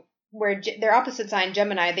 where their opposite sign,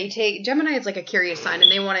 Gemini, Gemini is like a curious sign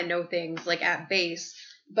and they want to know things like at base.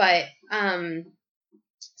 But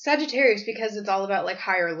Sagittarius, because it's all about like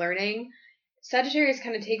higher learning, Sagittarius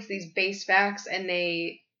kind of takes these base facts and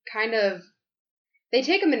they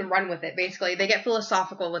take them and run with it, basically. They get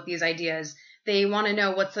philosophical with these ideas, they want to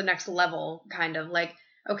know what's the next level, kind of like,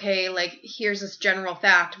 okay, like here's this general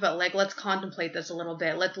fact, but like let's contemplate this a little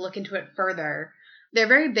bit. Let's look into it further. They're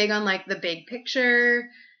very big on like the big picture.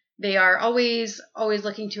 They are always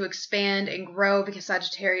looking to expand and grow, because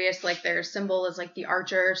Sagittarius, like their symbol is like the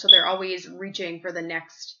archer, so they're always reaching for the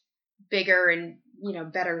next bigger and, you know,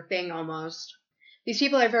 better thing almost. These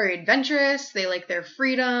people are very adventurous. They like their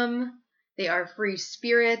freedom. They are free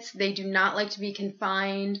spirits. They do not like to be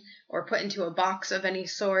confined or put into a box of any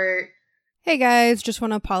sort. Hey guys, just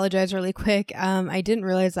want to apologize really quick. I didn't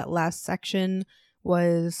realize that last section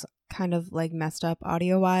was kind of like messed up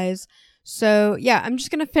audio-wise. So yeah, I'm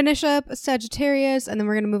just going to finish up Sagittarius and then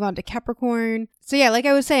we're going to move on to Capricorn. So yeah, like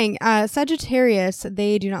I was saying, Sagittarius,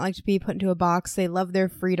 they do not like to be put into a box. They love their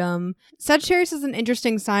freedom. Sagittarius is an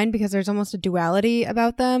interesting sign because there's almost a duality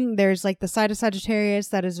about them. There's like the side of Sagittarius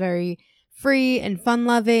that is very free and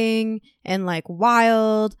fun-loving and like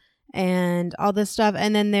wild and all this stuff.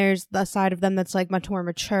 And then there's the side of them that's like much more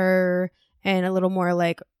mature and a little more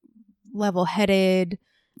like level-headed.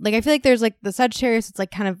 Like, I feel like there's like the Sagittarius, it's like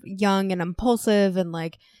kind of young and impulsive and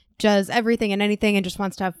like does everything and anything and just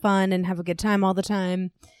wants to have fun and have a good time all the time.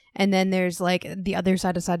 And then there's like the other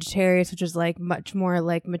side of Sagittarius, which is like much more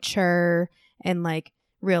like mature and like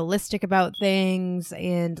realistic about things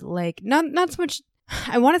and like not so much,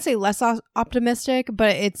 I want to say less optimistic,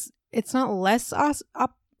 but it's not less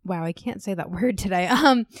wow, I can't say that word today.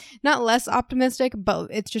 Not less optimistic, but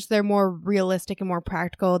it's just they're more realistic and more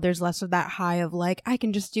practical. There's less of that high of like, I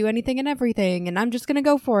can just do anything and everything and I'm just going to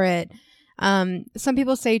go for it. Some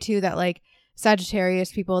people say too that like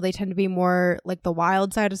Sagittarius people, they tend to be more like the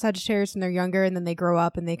wild side of Sagittarius when they're younger, and then they grow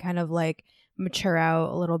up and they kind of like mature out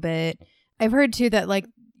a little bit. I've heard too that like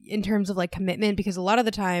in terms of like commitment, because a lot of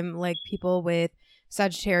the time like people with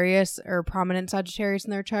Sagittarius or prominent Sagittarius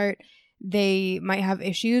in their chart, they might have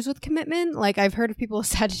issues with commitment. Like I've heard of people with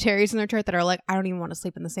Sagittarius in their chart that are like, I don't even want to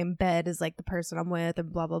sleep in the same bed as like the person I'm with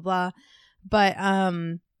and blah, blah, blah. But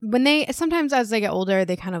when they, sometimes as they get older,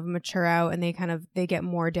 they kind of mature out and they get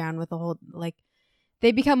more down with the whole, like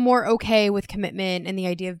they become more okay with commitment and the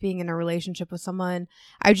idea of being in a relationship with someone.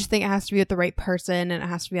 I just think it has to be with the right person and it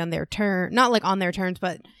has to be on their turn, not like on their terms,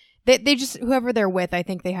 but they just, whoever they're with, I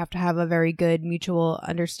think they have to have a very good mutual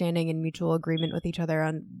understanding and mutual agreement with each other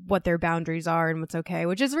on what their boundaries are and what's okay,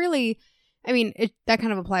 which is really, I mean, that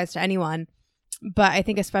kind of applies to anyone. But I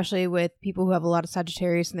think especially with people who have a lot of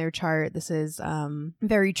Sagittarius in their chart, this is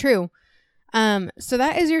very true. So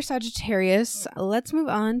that is your Sagittarius. Let's move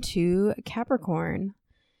on to Capricorn.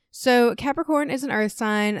 So Capricorn is an earth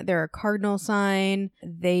sign. They're a cardinal sign.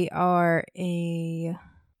 They are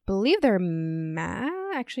believe they're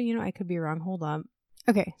actually, you know, I could be wrong. Hold on.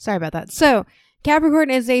 Okay, sorry about that. So Capricorn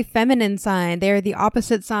is a feminine sign. They're the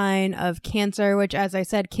opposite sign of Cancer, which, as I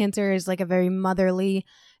said, Cancer is like a very motherly,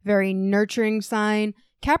 very nurturing sign.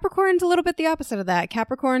 Capricorn's a little bit the opposite of that.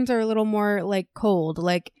 Capricorns are a little more like cold,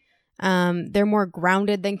 like they're more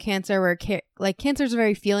grounded than Cancer, where like Cancer's a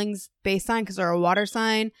very feelings-based sign because they're a water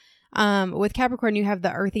sign. With Capricorn, you have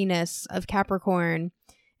the earthiness of Capricorn.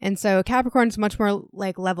 And so Capricorn's much more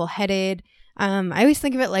like level-headed. I always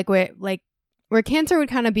think of it like where Cancer would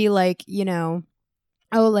kind of be like, you know,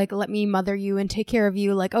 oh, like, let me mother you and take care of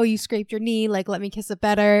you. Like, oh, you scraped your knee. Like, let me kiss it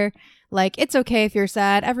better. Like, it's okay if you're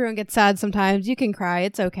sad. Everyone gets sad sometimes. You can cry.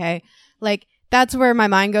 It's okay. Like, that's where my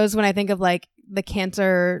mind goes when I think of like the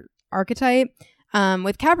Cancer archetype.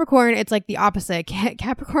 With Capricorn, it's like the opposite.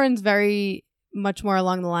 Capricorn's very much more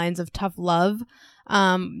along the lines of tough love.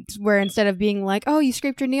 Where instead of being like, oh, you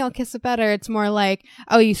scraped your knee, I'll kiss it better, it's more like,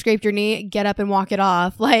 oh, you scraped your knee, get up and walk it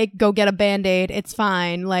off, like go get a band-aid, it's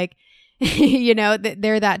fine. Like, you know,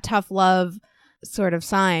 they're that tough love sort of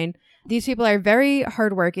sign. These people are very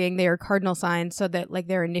hardworking. They are cardinal signs, so that like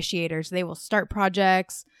they're initiators. They will start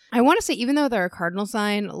projects. I want to say, even though they're a cardinal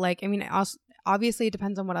sign, like, I mean, obviously it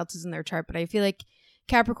depends on what else is in their chart, but I feel like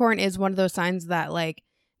Capricorn is one of those signs that like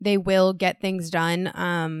they will get things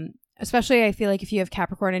done. Especially, I feel like if you have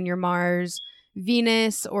Capricorn in your Mars,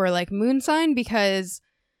 Venus, or like moon sign, because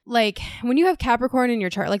like when you have Capricorn in your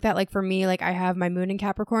chart like that, like for me, like I have my moon in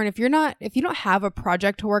Capricorn. If you don't have a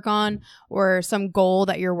project to work on or some goal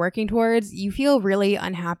that you're working towards, you feel really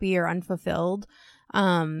unhappy or unfulfilled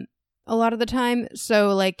a lot of the time.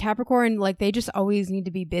 So like Capricorn, like they just always need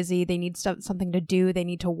to be busy. They need something to do. They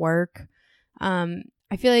need to work.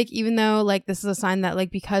 I feel like even though like this is a sign that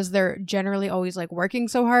like because they're generally always like working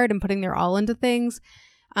so hard and putting their all into things,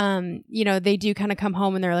 you know, they do kind of come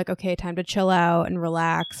home and they're like, okay, time to chill out and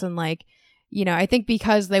relax. And like, you know, I think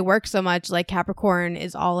because they work so much, like Capricorn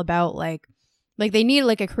is all about like they need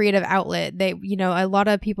like a creative outlet. They, you know, a lot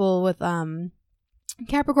of people with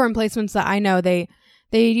Capricorn placements that I know, they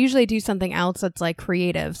usually do something else that's like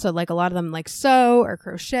creative. So like a lot of them like sew or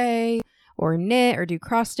crochet or knit or do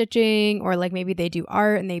cross stitching, or like maybe they do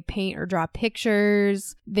art and they paint or draw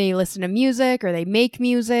pictures. They listen to music or they make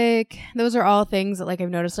music. Those are all things that like I've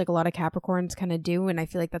noticed like a lot of Capricorns kind of do, and I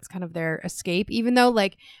feel like that's kind of their escape, even though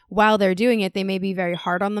like while they're doing it, they may be very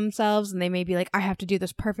hard on themselves and they may be like, I have to do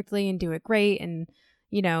this perfectly and do it great, and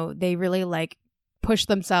you know, they really like push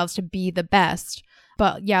themselves to be the best.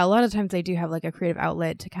 But yeah, a lot of times they do have like a creative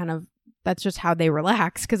outlet to kind of, that's just how they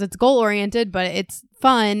relax, because it's goal oriented, but it's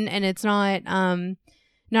fun and it's not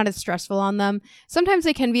as stressful on them. Sometimes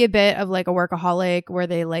they can be a bit of like a workaholic where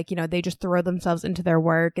they like, you know, they just throw themselves into their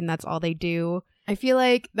work and that's all they do. I feel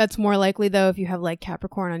like that's more likely though if you have like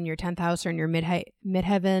Capricorn on your 10th house or in your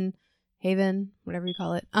midheaven, whatever you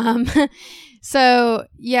call it. So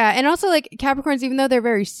yeah, and also like Capricorns, even though they're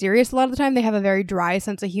very serious a lot of the time, they have a very dry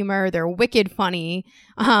sense of humor. They're wicked funny.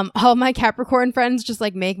 All my Capricorn friends just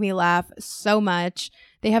like make me laugh so much.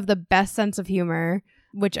 They have the best sense of humor,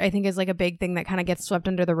 which I think is like a big thing that kind of gets swept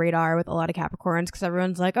under the radar with a lot of Capricorns, because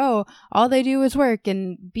everyone's like, oh, all they do is work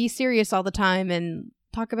and be serious all the time and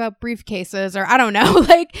talk about briefcases, or I don't know,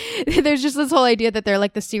 like there's just this whole idea that they're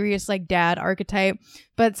like the serious like dad archetype.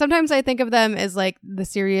 But sometimes I think of them as like the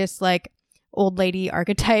serious like old lady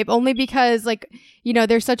archetype, only because like, you know,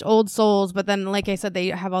 they're such old souls, but then like I said, they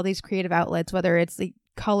have all these creative outlets, whether it's like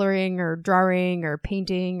coloring or drawing or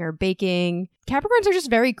painting or baking. Capricorns are just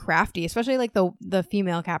very crafty, especially like the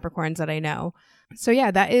female Capricorns that I know. So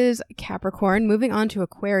yeah, that is Capricorn. Moving on to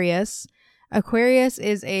Aquarius. Aquarius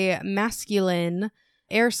is a masculine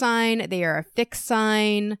air sign. They are a fixed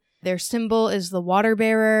sign. Their symbol is the water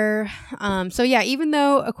bearer. So yeah, even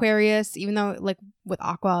though like with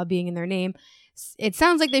aqua being in their name, it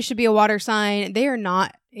sounds like they should be a water sign, they are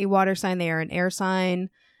not a water sign. They are an air sign.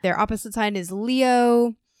 Their opposite sign is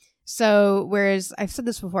Leo. So whereas I've said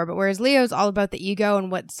this before, but whereas Leo is all about the ego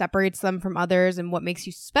and what separates them from others and what makes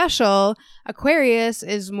you special, Aquarius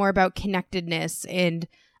is more about connectedness and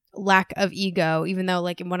lack of ego. Even though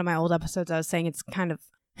like in one of my old episodes I was saying it's kind of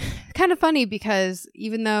funny, because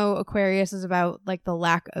even though Aquarius is about like the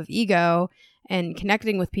lack of ego and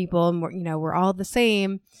connecting with people and we're all the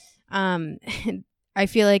same, I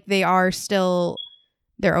feel like they are still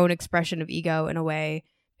their own expression of ego in a way,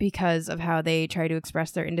 because of how they try to express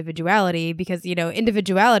their individuality, because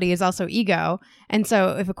individuality is also ego. And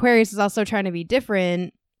so if Aquarius is also trying to be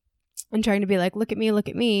different and trying to be like, look at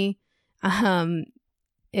me,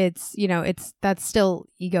 it's that's still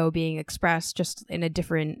ego being expressed, just in a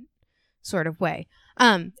different sort of way.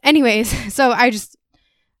 Anyways, so I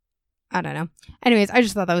don't know. Anyways, I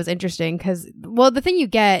just thought that was interesting because, well, the thing you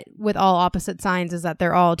get with all opposite signs is that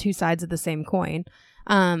they're all two sides of the same coin.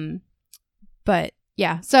 But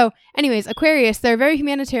yeah. So anyways, Aquarius, they're a very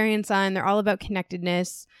humanitarian sign. They're all about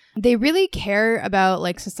connectedness. They really care about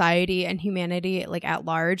like society and humanity like at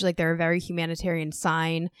large. Like they're a very humanitarian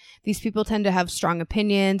sign. These people tend to have strong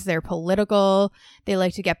opinions. They're political. They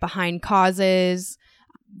like to get behind causes.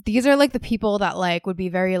 These are like the people that like would be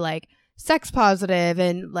very like sex positive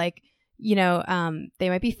and like, they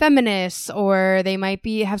might be feminists, or they might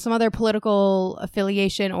have some other political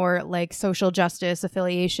affiliation or like social justice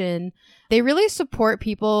affiliation. They really support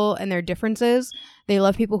people and their differences. They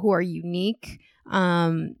love people who are unique,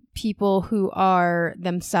 people who are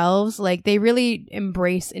themselves. Like they really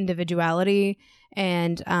embrace individuality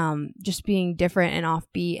and just being different and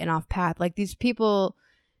offbeat and off path. Like these people,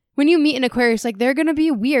 when you meet an Aquarius, like they're gonna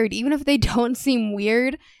be weird, even if they don't seem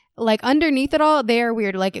weird. Like underneath it all, they are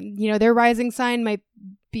weird. Like, their rising sign might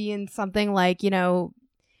be in something like,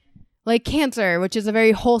 like Cancer, which is a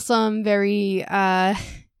very wholesome, very,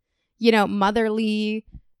 motherly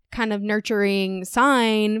kind of nurturing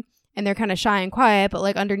sign. And they're kind of shy and quiet, but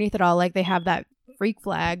like underneath it all, like they have that freak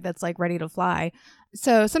flag that's like ready to fly.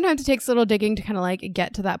 So sometimes it takes a little digging to kind of like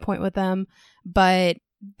get to that point with them, but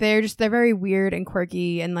they're very weird and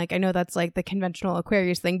quirky. And like, I know that's like the conventional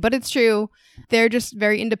Aquarius thing, but it's true. They're just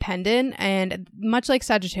very independent, and much like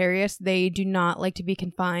Sagittarius, they do not like to be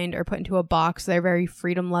confined or put into a box. They're very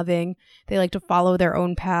freedom loving. They like to follow their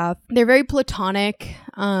own path. They're very platonic.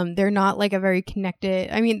 They're not like a very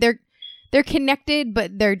connected. I mean, they're connected,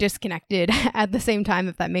 but they're disconnected at the same time,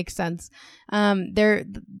 if that makes sense. They're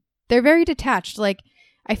very detached. Like,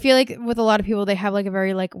 I feel like with a lot of people, they have like a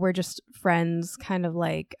very like, we're just friends kind of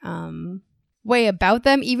like way about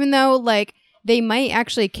them, even though like they might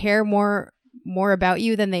actually care more about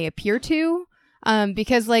you than they appear to.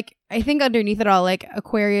 Because like, I think underneath it all, like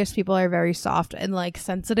Aquarius people are very soft and like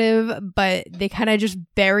sensitive, but they kind of just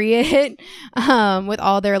bury it with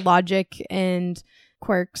all their logic and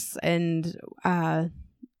quirks and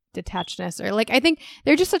detachedness, or like, I think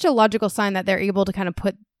they're just such a logical sign that they're able to kind of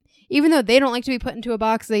put, even though they don't like to be put into a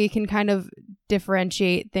box, they can kind of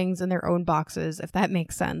differentiate things in their own boxes, if that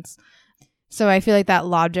makes sense. So I feel like that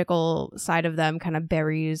logical side of them kind of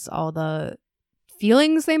buries all the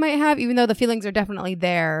feelings they might have, even though the feelings are definitely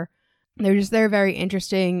there. They're very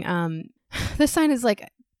interesting. This sign is like,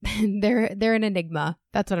 they're an enigma.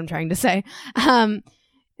 That's what I'm trying to say.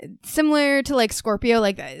 Similar to like Scorpio,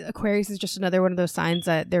 like Aquarius is just another one of those signs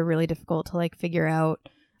that they're really difficult to like figure out.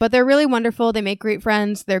 But they're really wonderful. They make great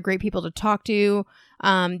friends. They're great people to talk to.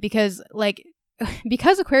 Because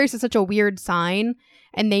Aquarius is such a weird sign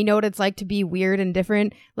and they know what it's like to be weird and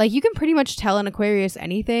different. Like, you can pretty much tell an Aquarius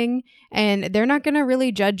anything and they're not going to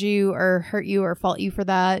really judge you or hurt you or fault you for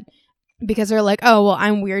that, because they're like, oh, well,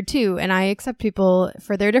 I'm weird too. And I accept people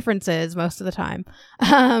for their differences most of the time.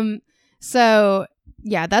 So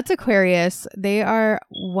yeah, that's Aquarius. They are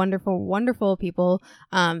wonderful, wonderful people.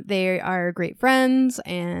 They are great friends.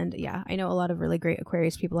 And yeah, I know a lot of really great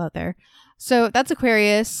Aquarius people out there. So that's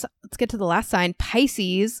Aquarius. Let's get to the last sign,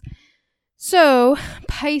 Pisces. So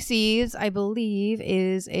Pisces, I believe,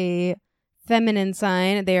 is a feminine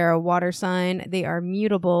sign. They are a water sign. They are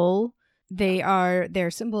mutable. Their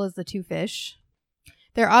symbol is the two fish.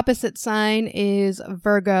 Their opposite sign is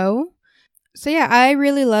Virgo. So yeah, I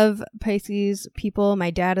really love Pisces people. My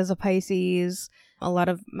dad is a Pisces. A lot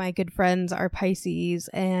of my good friends are Pisces,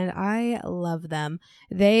 and I love them.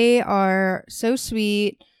 They are so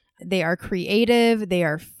sweet. They are creative. They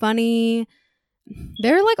are funny.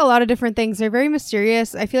 They're like a lot of different things. They're very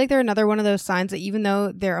mysterious. I feel like they're another one of those signs that even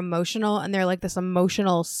though they're emotional and they're like this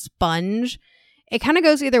emotional sponge, it kind of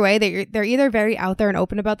goes either way. They're either very out there and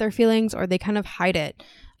open about their feelings, or they kind of hide it.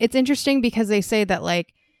 It's interesting because they say that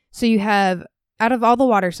like, so you have, out of all the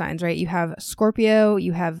water signs, right, you have Scorpio,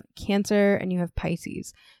 you have Cancer, and you have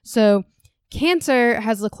Pisces. So Cancer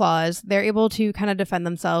has the claws. They're able to kind of defend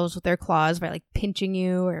themselves with their claws by like pinching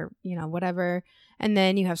you or, you know, whatever. And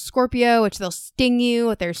then you have Scorpio, which they'll sting you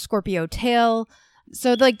with their Scorpio tail.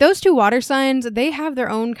 So like those two water signs, they have their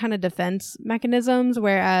own kind of defense mechanisms.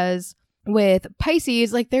 Whereas with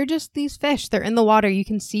Pisces, like they're just these fish. They're in the water. You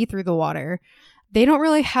can see through the water. They don't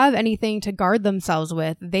really have anything to guard themselves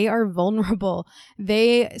with. They are vulnerable.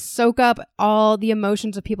 They soak up all the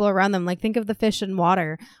emotions of people around them. Like, think of the fish in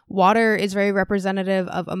water. Water is very representative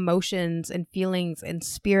of emotions and feelings and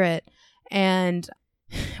spirit. And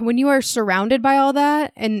when you are surrounded by all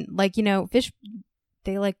that, and like, you know, fish,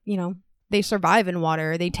 they like, you know, they survive in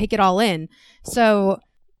water. They take it all in. So,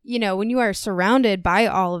 you know, when you are surrounded by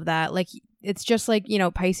all of that, like, it's just like, you know,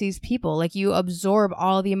 Pisces people, like you absorb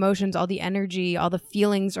all the emotions, all the energy, all the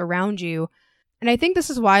feelings around you. And I think this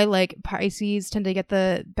is why like Pisces tend to get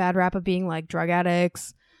the bad rap of being like drug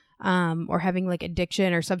addicts, or having like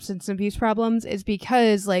addiction or substance abuse problems, is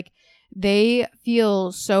because like they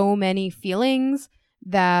feel so many feelings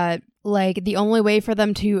that like the only way for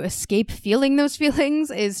them to escape feeling those feelings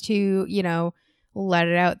is to, you know, let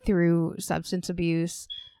it out through substance abuse,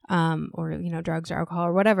 or, you know, drugs or alcohol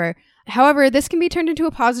or whatever. However, this can be turned into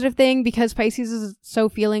a positive thing because Pisces is so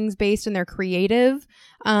feelings based and they're creative.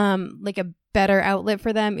 Like a better outlet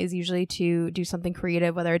for them is usually to do something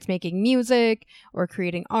creative, whether it's making music or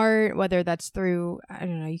creating art, whether that's through, I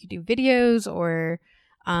don't know, you could do videos or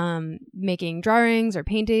making drawings or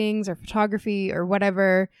paintings or photography or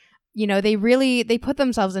whatever. You know, they put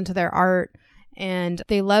themselves into their art. And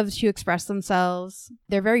they love to express themselves.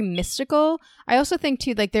 They're very mystical. I also think,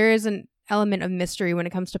 too, like there is an element of mystery when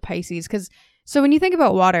it comes to Pisces. Because so when you think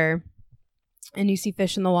about water and you see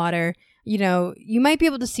fish in the water, you know, you might be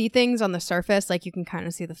able to see things on the surface. Like you can kind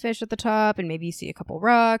of see the fish at the top and maybe you see a couple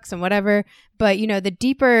rocks and whatever. But, you know, the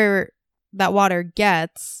deeper that water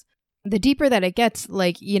gets, the deeper that it gets,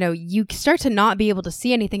 like, you know, you start to not be able to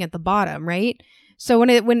see anything at the bottom, right? So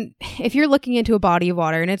if you're looking into a body of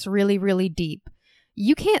water and it's really, really deep,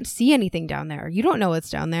 you can't see anything down there. You don't know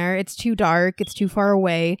what's down there. It's too dark. It's too far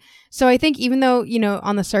away. So I think even though, you know,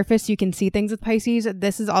 on the surface you can see things with Pisces,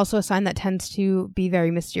 this is also a sign that tends to be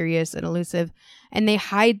very mysterious and elusive, and they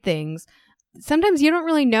hide things. Sometimes you don't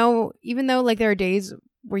really know, even though like there are days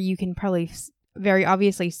where you can probably very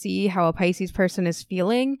obviously see how a Pisces person is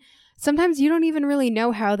feeling. Sometimes you don't even really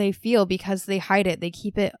know how they feel because they hide it. They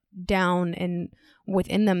keep it down and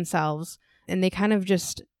within themselves, and they kind of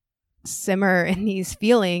just simmer in these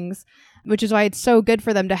feelings, which is why it's so good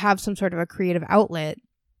for them to have some sort of a creative outlet,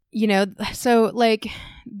 you know. So like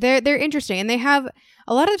they're interesting, and they have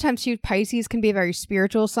a lot of the times too, Pisces can be a very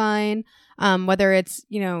spiritual sign, whether it's,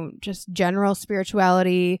 you know, just general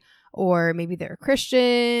spirituality, or maybe they're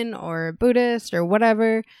Christian or Buddhist or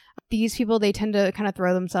whatever. these people, they tend to kind of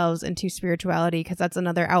throw themselves into spirituality because that's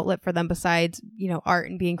another outlet for them besides, art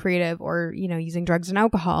and being creative or, using drugs and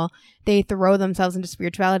alcohol. They throw themselves into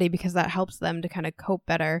spirituality because that helps them to kind of cope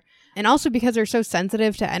better. And also because they're so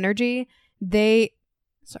sensitive to energy,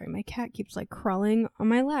 sorry, my cat keeps like crawling on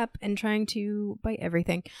my lap and trying to bite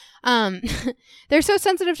everything. They're so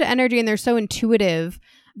sensitive to energy and they're so intuitive.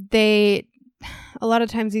 A lot of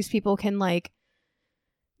times these people can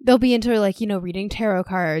they'll be into reading tarot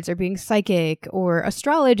cards or being psychic or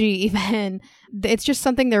astrology even. It's just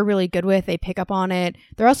something they're really good with. They pick up on it.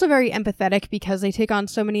 They're also very empathetic because they take on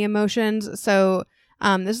so many emotions. So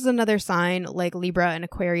this is another sign like Libra and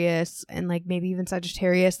Aquarius and maybe even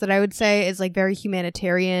Sagittarius that I would say is very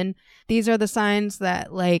humanitarian. These are the signs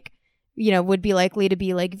that would be likely to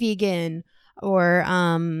be vegan or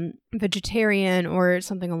vegetarian or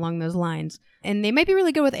something along those lines. And they might be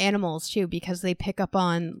really good with animals too because they pick up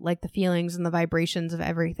on the feelings and the vibrations of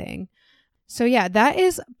everything. So yeah, that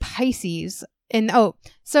is Pisces. And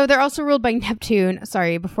so they're also ruled by Neptune.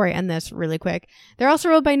 Sorry, before I end this really quick. They're also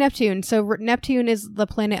ruled by Neptune. So Neptune is the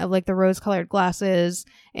planet of the rose-colored glasses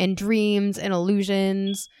and dreams and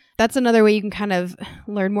illusions. That's another way you can kind of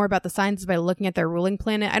learn more about the signs is by looking at their ruling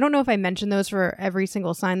planet. I don't know if I mentioned those for every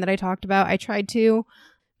single sign that I talked about. I tried to,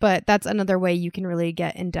 but that's another way you can really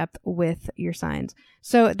get in depth with your signs.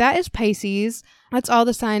 So that is Pisces. That's all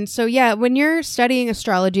the signs. So yeah, when you're studying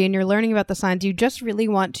astrology and you're learning about the signs, you just really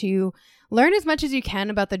want to learn as much as you can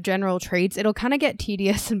about the general traits. It'll kind of get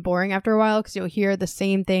tedious and boring after a while because you'll hear the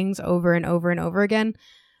same things over and over and over again,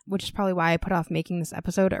 which is probably why I put off making this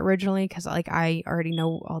episode originally because I already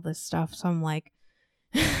know all this stuff. So I'm I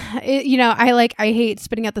hate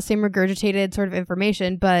spitting out the same regurgitated sort of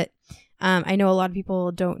information, but I know a lot of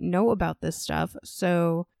people don't know about this stuff.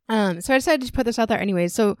 So I decided to put this out there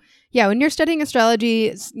anyways. So yeah, when you're studying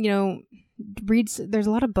astrology, there's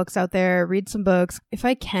a lot of books out there. Read some books. If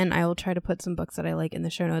I can, I will try to put some books that I like in the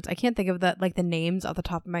show notes. I can't think of the names off the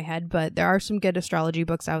top of my head, but there are some good astrology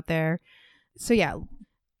books out there. So yeah,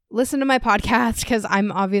 listen to my podcast because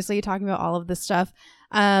I'm obviously talking about all of this stuff.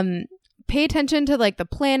 Pay attention to the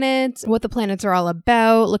planets, what the planets are all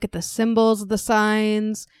about. Look at the symbols of the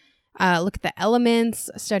signs. Look at the elements,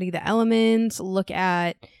 study the elements, look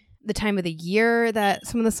at the time of the year that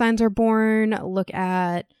some of the signs are born,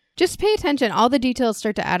 just pay attention. All the details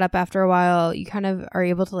start to add up after a while. You kind of are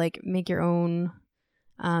able to make your own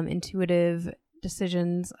intuitive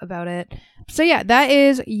decisions about it. So yeah, that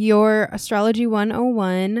is your Astrology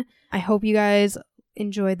 101. I hope you guys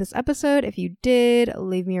enjoyed this episode. If you did,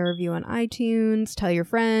 leave me a review on iTunes, tell your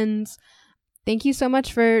friends. Thank you so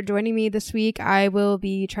much for joining me this week. I will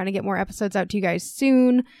be trying to get more episodes out to you guys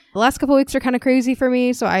soon. The last couple weeks are kind of crazy for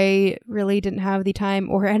me, so I really didn't have the time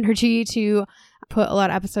or energy to put a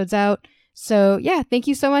lot of episodes out. So yeah, thank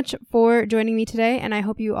you so much for joining me today, and I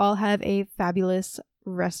hope you all have a fabulous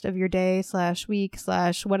rest of your day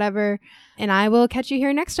 /week/whatever. And I will catch you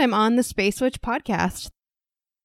here next time on the Space Witch podcast.